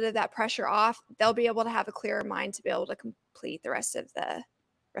little bit of that pressure off, they'll be able to have a clearer mind to be able to complete the rest of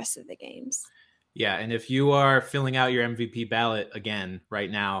the games. Yeah, and if you are filling out your MVP ballot again right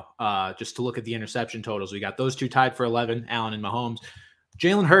now, just to look at the interception totals, we got those two tied for 11, Allen and Mahomes.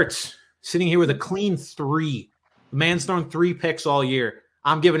 Jalen Hurts sitting here with a clean 3. The man's thrown 3 picks all year.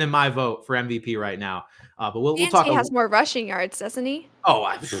 I'm giving him my vote for MVP right now. But we'll talk. He has more rushing yards, doesn't he? Oh,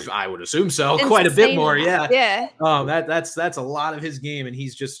 I would assume so. Quite a bit more, yeah. Yeah. That's a lot of his game, and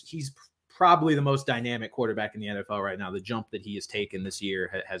he's probably the most dynamic quarterback in the NFL right now. The jump that he has taken this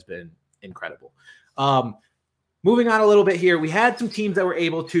year has been incredible. Moving on a little bit here, we had some teams that were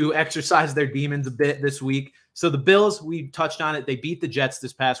able to exercise their demons a bit this week. So the Bills, we touched on it. They beat the Jets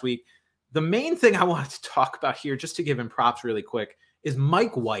this past week. The main thing I wanted to talk about here, just to give him props really quick, is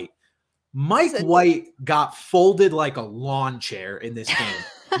Mike White. Mike White got folded like a lawn chair in this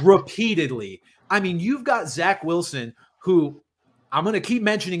game repeatedly. I mean, you've got Zach Wilson, who I'm going to keep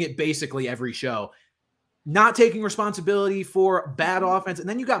mentioning it basically every show, not taking responsibility for bad offense. And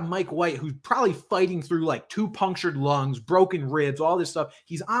then you got Mike White, who's probably fighting through like 2 punctured lungs, broken ribs, all this stuff.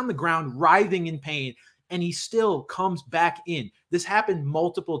 He's on the ground writhing in pain, and he still comes back in. This happened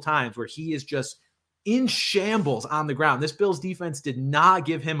multiple times where he is just in shambles on the ground. This Bills defense did not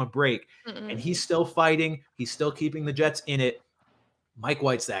give him a break, and he's still fighting. He's still keeping the Jets in it. Mike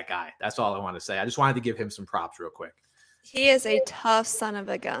White's that guy. That's all I want to say. I just wanted to give him some props real quick. He is a tough son of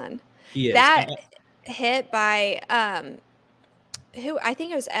a gun. He is. That hit by who I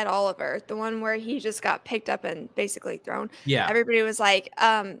think it was Ed Oliver, the one where he just got picked up and basically thrown. Yeah. Everybody was like,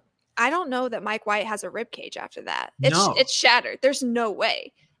 I don't know that Mike White has a rib cage after that. It's shattered. There's no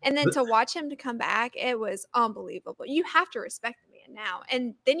way. And then to watch him to come back, it was unbelievable. You have to respect the man now.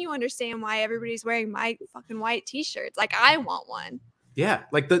 And then you understand why everybody's wearing my fucking white t-shirts. Like, I want one. Yeah,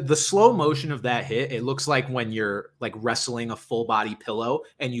 like the slow motion of that hit, it looks like when you're like wrestling a full body pillow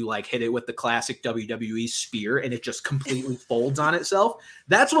and you like hit it with the classic WWE spear and it just completely folds on itself.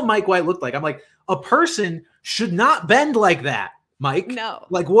 That's what Mike White looked like. I'm like, a person should not bend like that, Mike. No.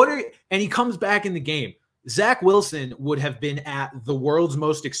 Like, and he comes back in the game. Zach Wilson would have been at the world's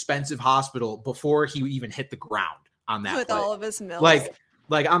most expensive hospital before he even hit the ground on that with play. All of his mills. Like,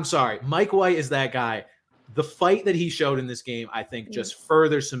 I'm sorry. Mike White is that guy. the fight that he showed in this game, I think, just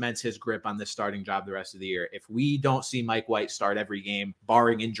further cements his grip on this starting job the rest of the year. If we don't see Mike White start every game,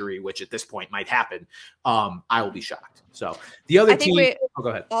 barring injury, which at this point might happen, I will be shocked. So the other team, go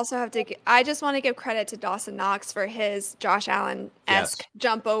ahead. Also have to, I just want to give credit to Dawson Knox for his Josh Allen-esque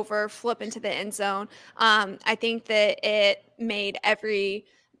jump over, flip into the end zone. I think that it made every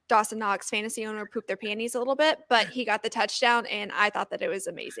Dawson Knox fantasy owner poop their panties a little bit, but he got the touchdown, and I thought that it was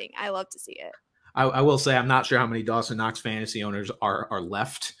amazing. I love to see it. I will say I'm not sure how many Dawson Knox fantasy owners are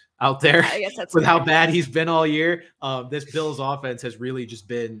left out there I guess that's with how bad he's been all year. This Bills offense has really just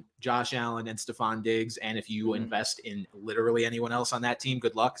been Josh Allen and Stephon Diggs. And if you invest in literally anyone else on that team,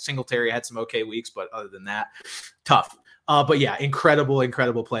 good luck. Singletary had some okay weeks, but other than that, tough. But yeah, incredible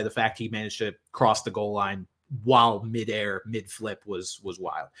play. The fact he managed to cross the goal line while mid-flip was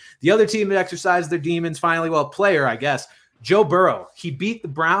wild. The other team that exercised their demons finally, player, I guess, Joe Burrow. He beat the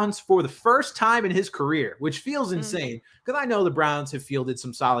Browns for the first time in his career, which feels insane because I know the Browns have fielded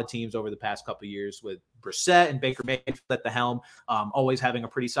some solid teams over the past couple of years with Brissett and Baker Mayfield at the helm, always having a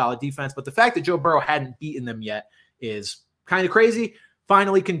pretty solid defense. But the fact that Joe Burrow hadn't beaten them yet is kind of crazy.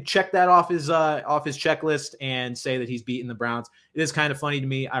 Finally can check that off his checklist and say that he's beaten the Browns. It is kind of funny to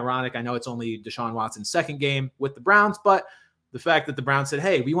me, ironic. I know it's only Deshaun Watson's second game with the Browns, but the fact that the Browns said,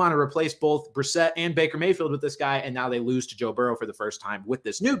 hey, we want to replace both Brissett and Baker Mayfield with this guy, and now they lose to Joe Burrow for the first time with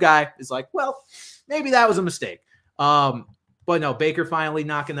this new guy is like, well, maybe that was a mistake. But no, Baker finally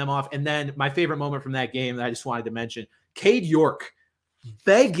knocking them off. And then my favorite moment from that game that I just wanted to mention, Cade York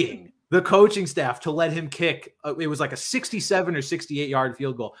begging the coaching staff to let him kick. It was like a 67 or 68-yard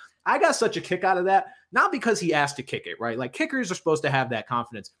field goal. I got such a kick out of that, not because he asked to kick it, right? Like kickers are supposed to have that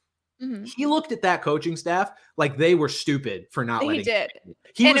confidence. He looked at that coaching staff like they were stupid for not letting him.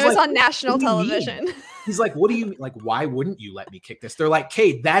 And it was on national television. He's like, what do you mean? Like, why wouldn't you let me kick this? They're like,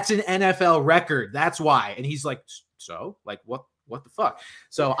 Cade, that's an NFL record. That's why. And he's like, so? Like, what the fuck?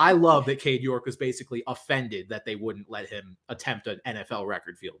 So I love that Cade York was basically offended that they wouldn't let him attempt an NFL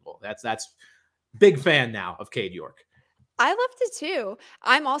record field goal. That's big fan now of Cade York. I loved it too.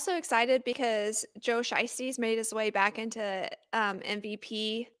 I'm also excited because Joe Shiesty's made his way back into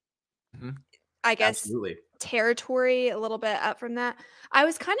MVP. I guess territory, a little bit up from that. I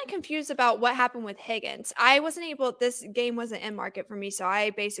was kind of confused about what happened with Higgins. I wasn't able, this game wasn't in market for me, so I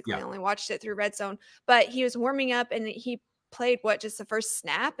basically only watched it through Red Zone, but he was warming up and he played just the first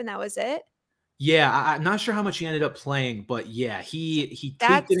snap and that was it? Yeah, I'm not sure how much he ended up playing, but yeah, he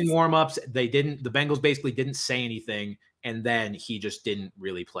tweaked it in warmups. The Bengals basically didn't say anything, and then he just didn't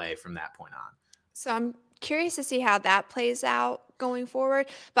really play from that point on. So I'm curious to see how that plays out going forward.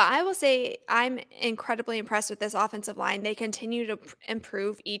 But I will say I'm incredibly impressed with this offensive line. They continue to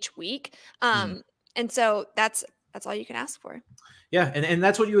improve each week. And so that's all you can ask for. Yeah, and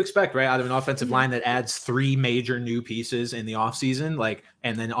that's what you expect, right? Out of an offensive line that adds 3 major new pieces in the offseason,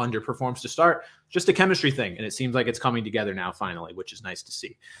 and then underperforms to start. Just a chemistry thing. And it seems like it's coming together now finally, which is nice to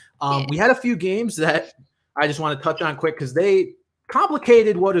see. We had a few games that I just want to touch on quick because they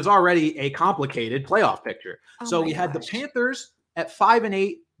complicated what is already a complicated playoff picture. So we had the Panthers at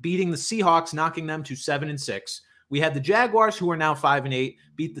 5-8 beating the Seahawks, knocking them to 7-6. We had the Jaguars, who are now 5-8,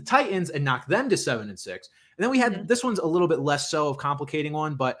 beat the Titans and knocked them to 7-6. And then we had this one's a little bit less so of complicating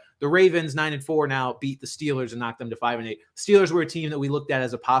one, but the Ravens 9-4 now beat the Steelers and knocked them to 5-8. Steelers were a team that we looked at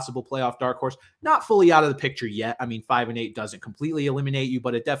as a possible playoff dark horse, not fully out of the picture yet. I mean, 5-8 doesn't completely eliminate you,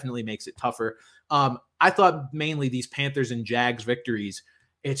 but it definitely makes it tougher. I thought mainly these Panthers and Jags victories,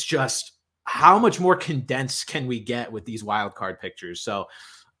 it's just how much more condensed can we get with these wild card pictures? So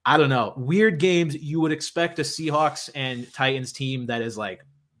I don't know. Weird games. You would expect a Seahawks and Titans team that is like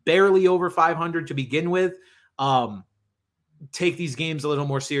barely over 500 to begin with, take these games a little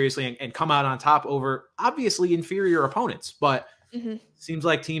more seriously and come out on top over obviously inferior opponents. But seems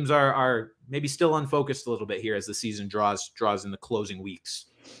like teams are maybe still unfocused a little bit here as the season draws in the closing weeks.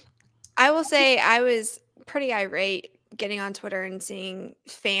 I will say I was pretty irate getting on Twitter and seeing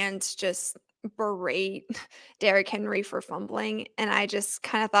fans just berate Derrick Henry for fumbling. And I just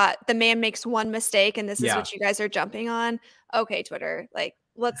kind of thought the man makes one mistake and this is what you guys are jumping on. Okay, Twitter,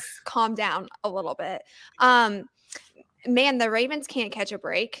 let's calm down a little bit. Man, the Ravens can't catch a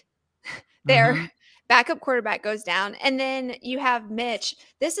break. Their backup quarterback goes down. And then you have Mitch.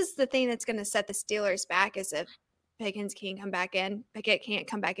 This is the thing that's going to set the Steelers back is if Pickens can't come back in. Pickett can't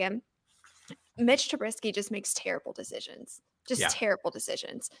come back in. Mitch Trubisky just makes terrible decisions. Terrible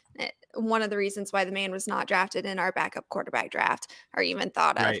decisions. One of the reasons why the man was not drafted in our backup quarterback draft or even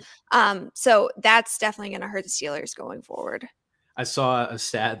thought of. So that's definitely going to hurt the Steelers going forward. I saw a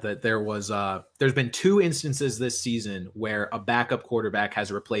stat that there's been 2 instances this season where a backup quarterback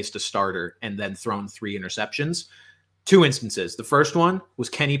has replaced a starter and then thrown 3 interceptions. 2 instances. The first one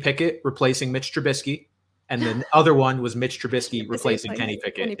was Kenny Pickett replacing Mitch Trubisky, and then the other one was Mitch Trubisky replacing Kenny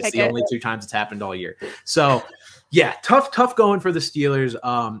Pickett. It's the only 2 times it's happened all year. So, yeah, tough going for the Steelers.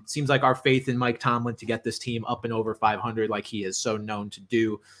 Seems like our faith in Mike Tomlin to get this team up and over 500 like he is so known to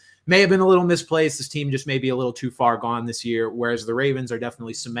do may have been a little misplaced. This team just may be a little too far gone this year, whereas the Ravens are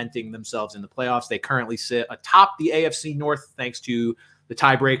definitely cementing themselves in the playoffs. They currently sit atop the AFC North thanks to the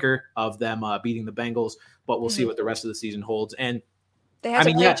tiebreaker of them beating the Bengals, but we'll see what the rest of the season holds. And they have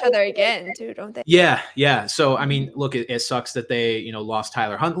to play each other again too, don't they? Yeah. So, I mean, look, it sucks that they, lost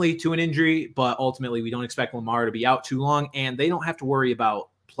Tyler Huntley to an injury, but ultimately we don't expect Lamar to be out too long, and they don't have to worry about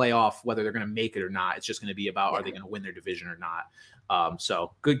playoff, whether they're going to make it or not. It's just going to be about, are they going to win their division or not?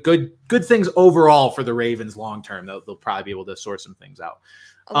 So good things overall for the Ravens long term. They'll probably be able to sort some things out.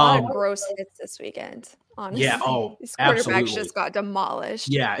 A lot of gross hits this weekend, honestly. Yeah, these quarterbacks just got demolished.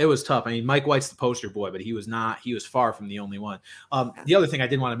 Yeah, it was tough. I mean, Mike White's the poster boy, but he was far from the only one. The other thing I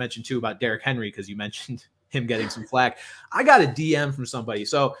did want to mention too about Derrick Henry, because you mentioned him getting some flack. I got a DM from somebody.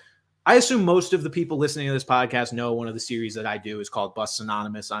 So I assume most of the people listening to this podcast know one of the series that I do is called Busts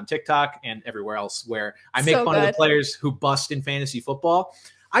Anonymous on TikTok and everywhere else, where I make fun of the players who bust in fantasy football.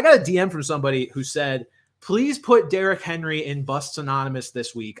 I got a DM from somebody who said, please put Derrick Henry in Busts Anonymous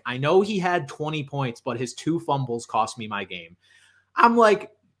this week. I know he had 20 points, but his 2 fumbles cost me my game. I'm like,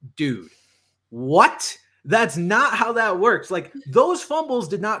 dude, what? That's not how that works. Like, those fumbles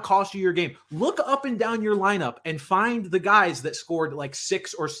did not cost you your game. Look up and down your lineup and find the guys that scored like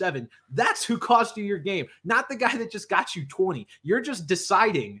 6 or 7. That's who cost you your game, not the guy that just got you 20. You're just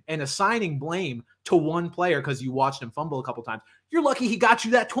deciding and assigning blame to one player because you watched him fumble a couple times. You're lucky he got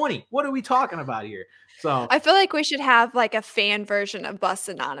you that 20. What are we talking about here? So I feel like we should have like a fan version of Bust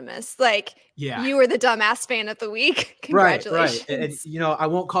Anonymous. Like, you were the dumbass fan of the week. Congratulations. Right. And I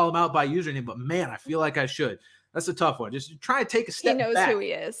won't call him out by username, but man, I feel like I should. That's a tough one. Just try to take a step back. He knows who he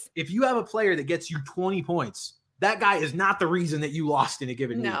is. If you have a player that gets you 20 points, that guy is not the reason that you lost in a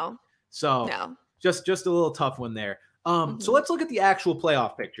given week. So just a little tough one there. So let's look at the actual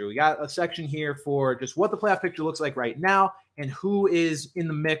playoff picture. We got a section here for just what the playoff picture looks like right now and who is in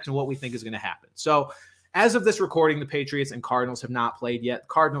the mix and what we think is going to happen. So as of this recording, the Patriots and Cardinals have not played yet.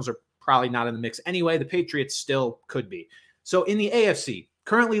 Cardinals are probably not in the mix anyway. The Patriots still could be. So in the AFC,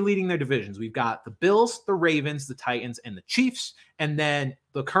 currently leading their divisions, we've got the Bills, the Ravens, the Titans, and the Chiefs. And then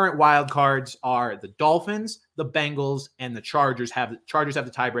the current wild cards are the Dolphins, the Bengals, and the Chargers. The Chargers have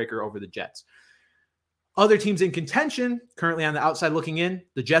the tiebreaker over the Jets. Other teams in contention, currently on the outside looking in,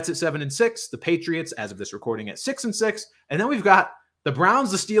 the Jets at 7-6, the Patriots, as of this recording, at 6-6, and then we've got the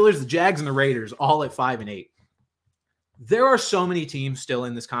Browns, the Steelers, the Jags, and the Raiders all at 5-8. There are so many teams still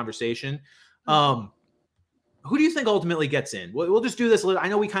in this conversation. Who do you think ultimately gets in? We'll just do this a little. I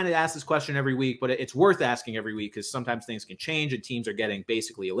know we kind of ask this question every week, but it's worth asking every week because sometimes things can change and teams are getting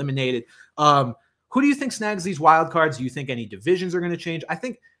basically eliminated. Who do you think snags these wild cards? Do you think any divisions are going to change? I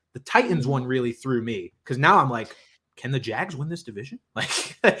think the Titans one really threw me because now I'm like, can the Jags win this division?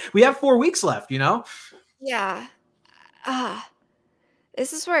 Like, we have 4 weeks left, Yeah.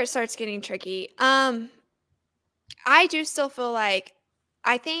 This is where it starts getting tricky. I do still feel like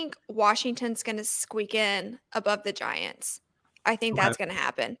I think Washington's going to squeak in above the Giants. I think that's going to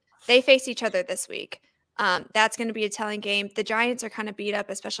happen. They face each other this week. That's going to be a telling game. The Giants are kind of beat up,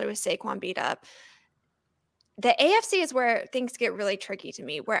 especially with Saquon beat up. The AFC is where things get really tricky to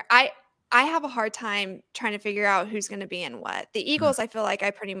me, where I have a hard time trying to figure out who's going to be in what. The Eagles, I feel like I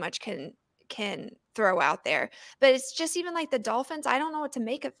pretty much can throw out there. But it's just even like the Dolphins, I don't know what to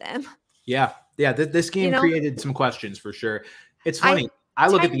make of them. Yeah. This game created some questions for sure. It's funny. I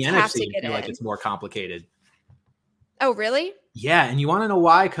look at the NFC and feel like it's more complicated. Oh, really? Yeah. And you want to know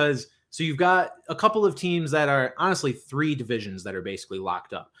why? Because you've got a couple of teams that are honestly 3 divisions that are basically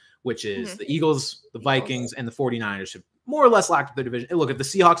locked up, which is the Eagles, the Vikings, and the 49ers have more or less locked up their division. Look, if the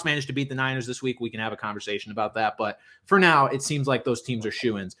Seahawks manage to beat the Niners this week, we can have a conversation about that. But for now, it seems like those teams are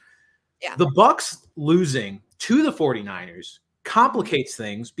shoo-ins. Yeah. The Bucs losing to the 49ers complicates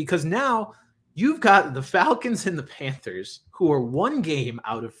things because now you've got the Falcons and the Panthers who are 1 game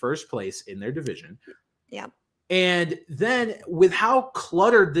out of first place in their division. Yeah. And then with how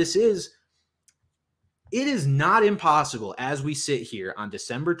cluttered this is, it is not impossible as we sit here on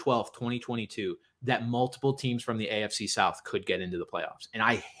December 12th, 2022, that multiple teams from the AFC South could get into the playoffs. And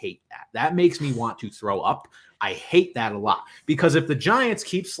I hate that. That makes me want to throw up. I hate that a lot because if the Giants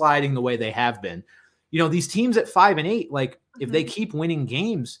keep sliding the way they have been, these teams at 5-8, like if they keep winning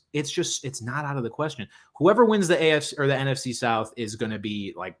games, it's not out of the question. Whoever wins the AFC or the NFC South is going to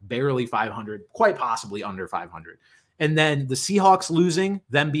be like barely 500, quite possibly under 500. And then the Seahawks losing,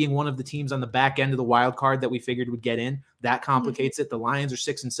 them being one of the teams on the back end of the wild card that we figured would get in, that complicates it. The Lions are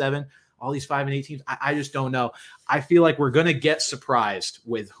 6-7. All these 5-8 teams, I just don't know. I feel like we're going to get surprised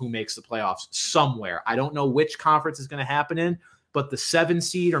with who makes the playoffs somewhere. I don't know which conference is going to happen in, but the 7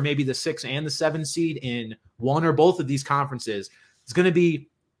 seed or maybe the 6 and the 7 seed in one or both of these conferences is going to be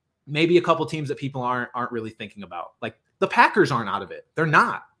maybe a couple teams that people aren't really thinking about. Like the Packers aren't out of it. They're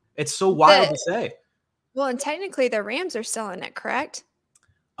not. It's so wild to say. Well, and technically the Rams are still in it, correct?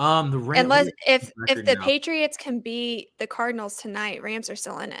 The Rams, unless if the Patriots can beat the Cardinals tonight, Rams are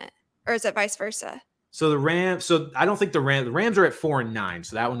still in it. Or is it vice versa? So the Rams. So I don't think the Rams are at 4-9.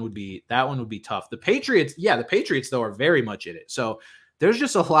 So that one would be tough. The Patriots, the Patriots though are very much in it. So there's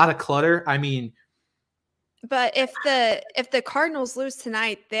just a lot of clutter. I mean, but if the Cardinals lose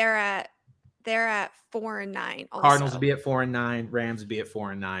tonight, they're at 4-9. Also. Cardinals would be at 4-9. Rams would be at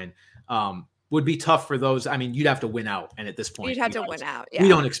 4-9. Would be tough for those. I mean, you'd have to win out, and at this point, you'd have to win out. Yeah. We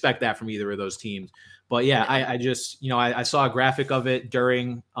don't expect that from either of those teams. But yeah, I just, I saw a graphic of it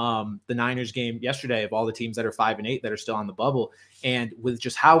during the Niners game yesterday of all the teams that are 5-8 that are still on the bubble, and with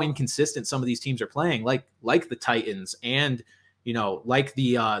just how inconsistent some of these teams are playing, like the Titans and like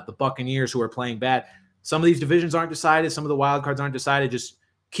the Buccaneers who are playing bad. Some of these divisions aren't decided. Some of the wild cards aren't decided. Just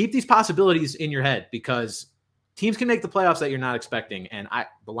keep these possibilities in your head because teams can make the playoffs that you're not expecting. And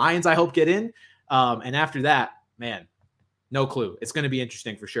the Lions, I hope, get in. And after that, man, no clue. It's going to be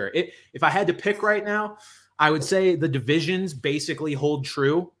interesting for sure. If I had to pick right now, I would say the divisions basically hold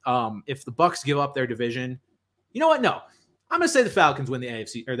true. If the Bucs give up their division, you know what? No, I'm going to say the Falcons win the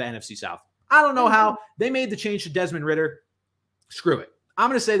AFC or the NFC South. I don't know how they made the change to Desmond Ridder. Screw it. I'm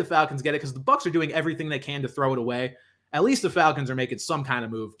going to say the Falcons get it because the Bucs are doing everything they can to throw it away. At least the Falcons are making some kind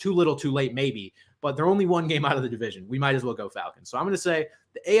of move. Too little, too late, maybe. But they're only one game out of the division. We might as well go Falcons. So I'm going to say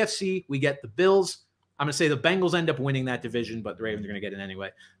the AFC, we get the Bills. I'm going to say the Bengals end up winning that division, but the Ravens are going to get it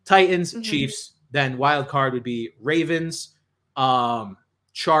anyway. Titans, Chiefs. Then wild card would be Ravens,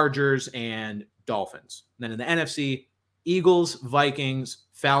 Chargers, and Dolphins. And then in the NFC, Eagles, Vikings,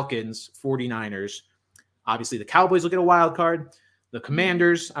 Falcons, 49ers. Obviously, the Cowboys will get a wild card. The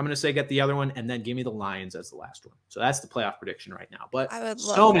Commanders, I'm going to say get the other one, and then give me the Lions as the last one. So that's the playoff prediction right now. But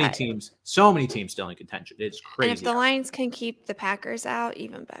so many teams still in contention. It's crazy. And if the Lions can keep the Packers out,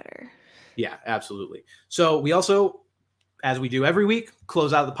 even better. Yeah, absolutely. So we also, as we do every week,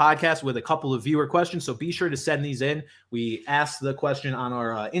 close out the podcast with a couple of viewer questions. So be sure to send these in. We asked the question on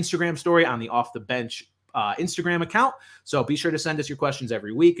our Instagram story on the Off the Bench Instagram account. So be sure to send us your questions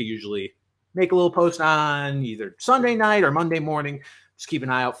every week. I usually make a little post on either Sunday night or Monday morning. Just keep an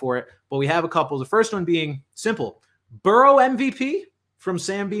eye out for it. But we have a couple. The first one being simple. Burrow MVP from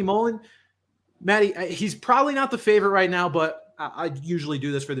Sam B. Mullen. Maddie, he's probably not the favorite right now, but I usually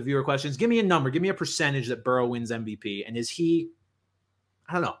do this for the viewer questions. Give me a number. Give me a percentage that Burrow wins MVP. And is he,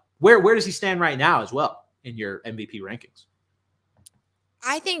 I don't know, where does he stand right now as well in your MVP rankings?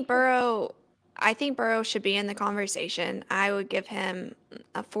 I think Burrow should be in the conversation. I would give him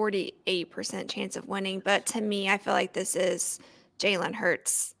a 48% chance of winning. But to me, I feel like this is Jalen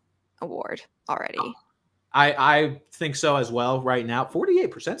Hurts' award already. I think so as well right now.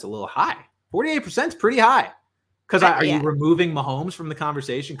 48% is a little high. 48% is pretty high. Because are you removing Mahomes from the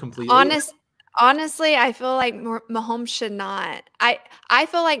conversation completely? Honestly, I feel like Mahomes should not. I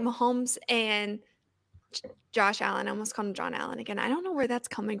feel like Mahomes and Josh Allen, I almost called him John Allen again. I don't know where that's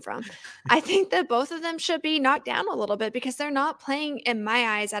coming from. I think that both of them should be knocked down a little bit because they're not playing, in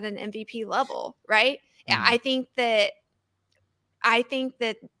my eyes, at an MVP level, right? Mm. I think that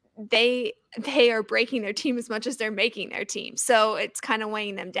they are breaking their team as much as they're making their team. So it's kind of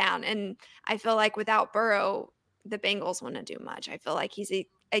weighing them down. And I feel like without Burrow, the Bengals wouldn't do much. I feel like he's a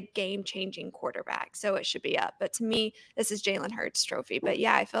game-changing quarterback, so it should be up. But to me, this is Jalen Hurts' trophy. But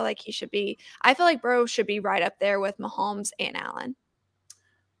yeah, I feel like I feel like Burrow should be right up there with Mahomes and Allen.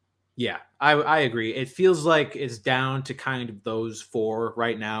 Yeah, I agree. It feels like it's down to kind of those four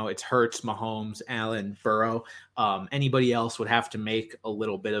right now. It's Hurts, Mahomes, Allen, Burrow. Anybody else would have to make a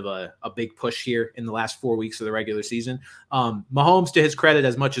little bit of a big push here in the last 4 weeks of the regular season. Mahomes, to his credit,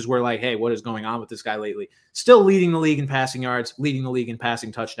 as much as we're like, hey, what is going on with this guy lately? Still leading the league in passing yards, leading the league in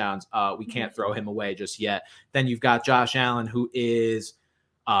passing touchdowns. We can't throw him away just yet. Then you've got Josh Allen, who is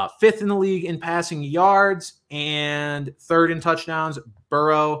fifth in the league in passing yards and third in touchdowns.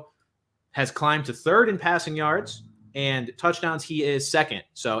 Burrow has climbed to third in passing yards, and touchdowns, he is second.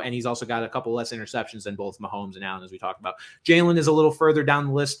 So, and he's also got a couple less interceptions than both Mahomes and Allen, as we talked about. Jalen is a little further down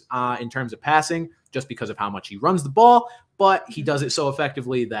the list in terms of passing, just because of how much he runs the ball, but he does it so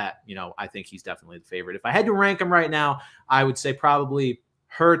effectively that, you know, I think he's definitely the favorite. If I had to rank him right now, I would say probably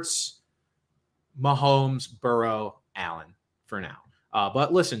Hurts, Mahomes, Burrow, Allen for now.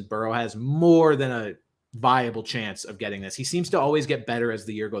 But listen, Burrow has more than a viable chance of getting this. He seems to always get better as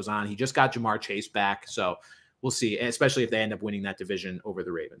the year goes on. He just got Jamar Chase back, so we'll see, especially if they end up winning that division over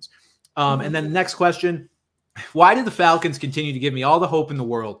the Ravens. And then the next question, why did the Falcons continue to give me all the hope in the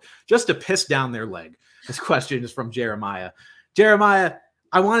world just to piss down their leg? This question is from Jeremiah. Jeremiah,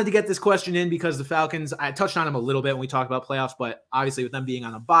 I wanted to get this question in because the Falcons, I touched on them a little bit when we talked about playoffs, but obviously with them being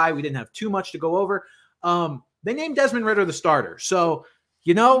on a bye, we didn't have too much to go over. They named Desmond Ridder the starter. So,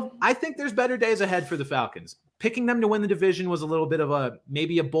 you know, I think there's better days ahead for the Falcons. Picking them to win the division was a little bit of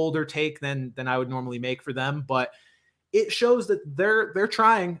maybe a bolder take than I would normally make for them, but it shows that they're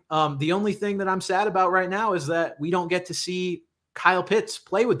trying. The only thing that I'm sad about right now is that we don't get to see Kyle Pitts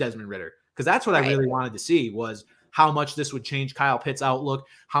play with Desmond Ridder, because that's what I really wanted to see, was how much this would change Kyle Pitts' outlook,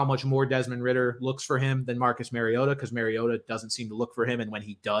 how much more Desmond Ridder looks for him than Marcus Mariota, because Mariota doesn't seem to look for him, and when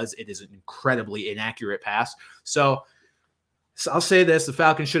he does, it is an incredibly inaccurate pass. So I'll say this, the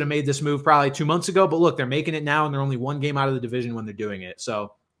Falcons should have made this move probably 2 months ago, but look, they're making it now, and they're only one game out of the division when they're doing it.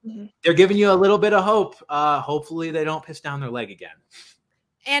 So they're giving you a little bit of hope. Hopefully they don't piss down their leg again.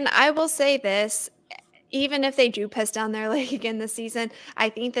 And I will say this, even if they do piss down their leg again this season, I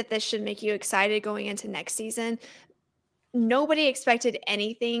think that this should make you excited going into next season. Nobody expected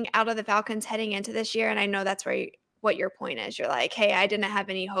anything out of the Falcons heading into this year, and I know that's what your point is. You're like, hey, I didn't have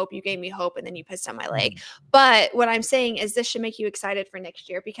any hope. You gave me hope, and then you pissed on my leg. But what I'm saying is this should make you excited for next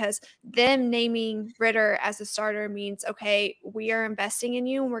year, because them naming Ridder as a starter means, okay, we are investing in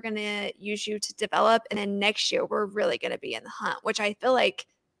you, and we're going to use you to develop, and then next year we're really going to be in the hunt, which I feel like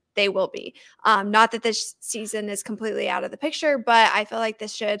they will be. Not that this season is completely out of the picture, but I feel like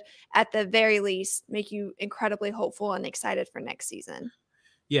this should, at the very least, make you incredibly hopeful and excited for next season.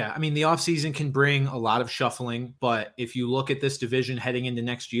 Yeah, I mean, the offseason can bring a lot of shuffling, but if you look at this division heading into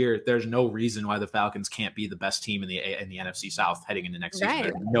next year, there's no reason why the Falcons can't be the best team in the NFC South heading into next season.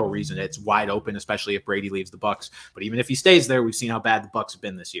 There's no reason. It's wide open, especially if Brady leaves the Bucs. But even if he stays there, we've seen how bad the Bucs have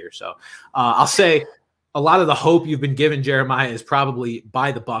been this year. So I'll say a lot of the hope you've been given, Jeremiah, is probably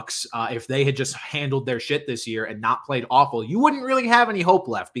by the Bucs. If they had just handled their shit this year and not played awful, you wouldn't really have any hope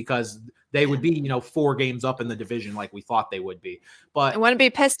left, because they would be, 4 games up in the division like we thought they would be. But I wouldn't be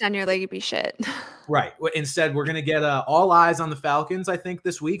pissed on your leg, you'd be shit. Right. Instead, we're going to get all eyes on the Falcons, I think,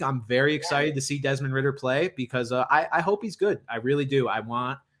 this week. I'm very excited to see Desmond Ridder play, because I hope he's good. I really do. I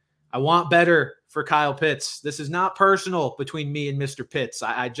want better for Kyle Pitts. This is not personal between me and Mr. Pitts.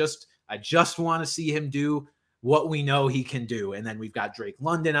 I just want to see him do what we know he can do. And then we've got Drake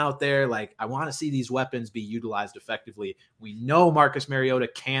London out there. Like, I want to see these weapons be utilized effectively. We know Marcus Mariota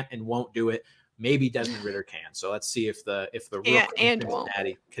can't and won't do it. Maybe Desmond Ridder can. So let's see if the Rook and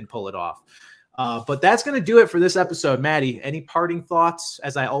Cincinnati can pull it off. But that's going to do it for this episode. Maddie, any parting thoughts,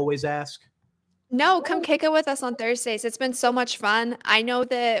 as I always ask? No, come kick it with us on Thursdays. It's been so much fun. I know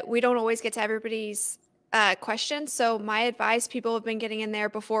that we don't always get to everybody's questions. So my advice, people have been getting in there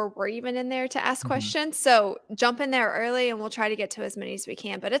before we're even in there to ask questions. So jump in there early, and we'll try to get to as many as we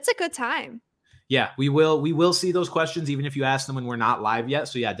can, but it's a good time. Yeah, we will see those questions, even if you ask them when we're not live yet.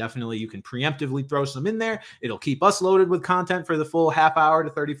 So yeah, definitely you can preemptively throw some in there. It'll keep us loaded with content for the full half hour to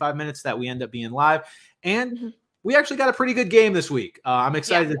 35 minutes that we end up being live. And we actually got a pretty good game this week. I'm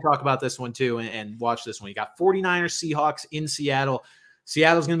excited to talk about this one too, and watch this one. You got 49ers Seahawks in Seattle.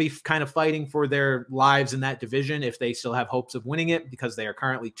 Seattle's going to be kind of fighting for their lives in that division if they still have hopes of winning it, because they are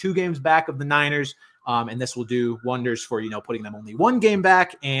currently 2 games back of the Niners. And this will do wonders for, putting them only 1 game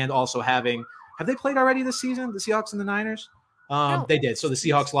back, and also have they played already this season, the Seahawks and the Niners? No. They did. So the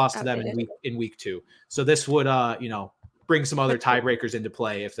Seahawks lost to them in week 2. So this would, bring some other tiebreakers into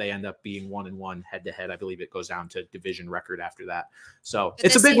play if they end up being 1-1 head to head. I believe it goes down to division record after that. So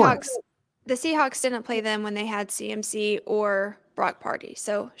it's a big one. The Seahawks didn't play them when they had CMC or Brock Purdy,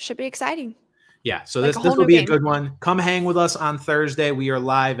 so should be exciting. Yeah, so this will be a good one. Come hang with us on Thursday. We are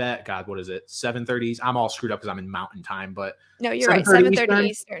live at, God, what is it, 7:30? I'm all screwed up because I'm in Mountain Time, but no, you're right, 7:30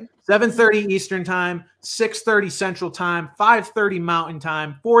 Eastern. 7:30 Eastern Time, 6:30 Central Time, 5:30 Mountain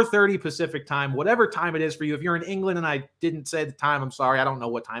Time, 4:30 Pacific Time, whatever time it is for you. If you're in England and I didn't say the time, I'm sorry. I don't know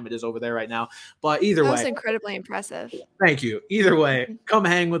what time it is over there right now, but either way. That was incredibly impressive. Thank you. Either way, come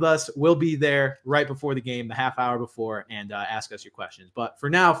hang with us. We'll be there right before the game, the half hour before, and ask us your questions. But for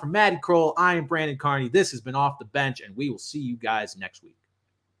now, from Maddie Kroll, I am Brandon Carney. This has been Off the Bench, and we will see you guys next week.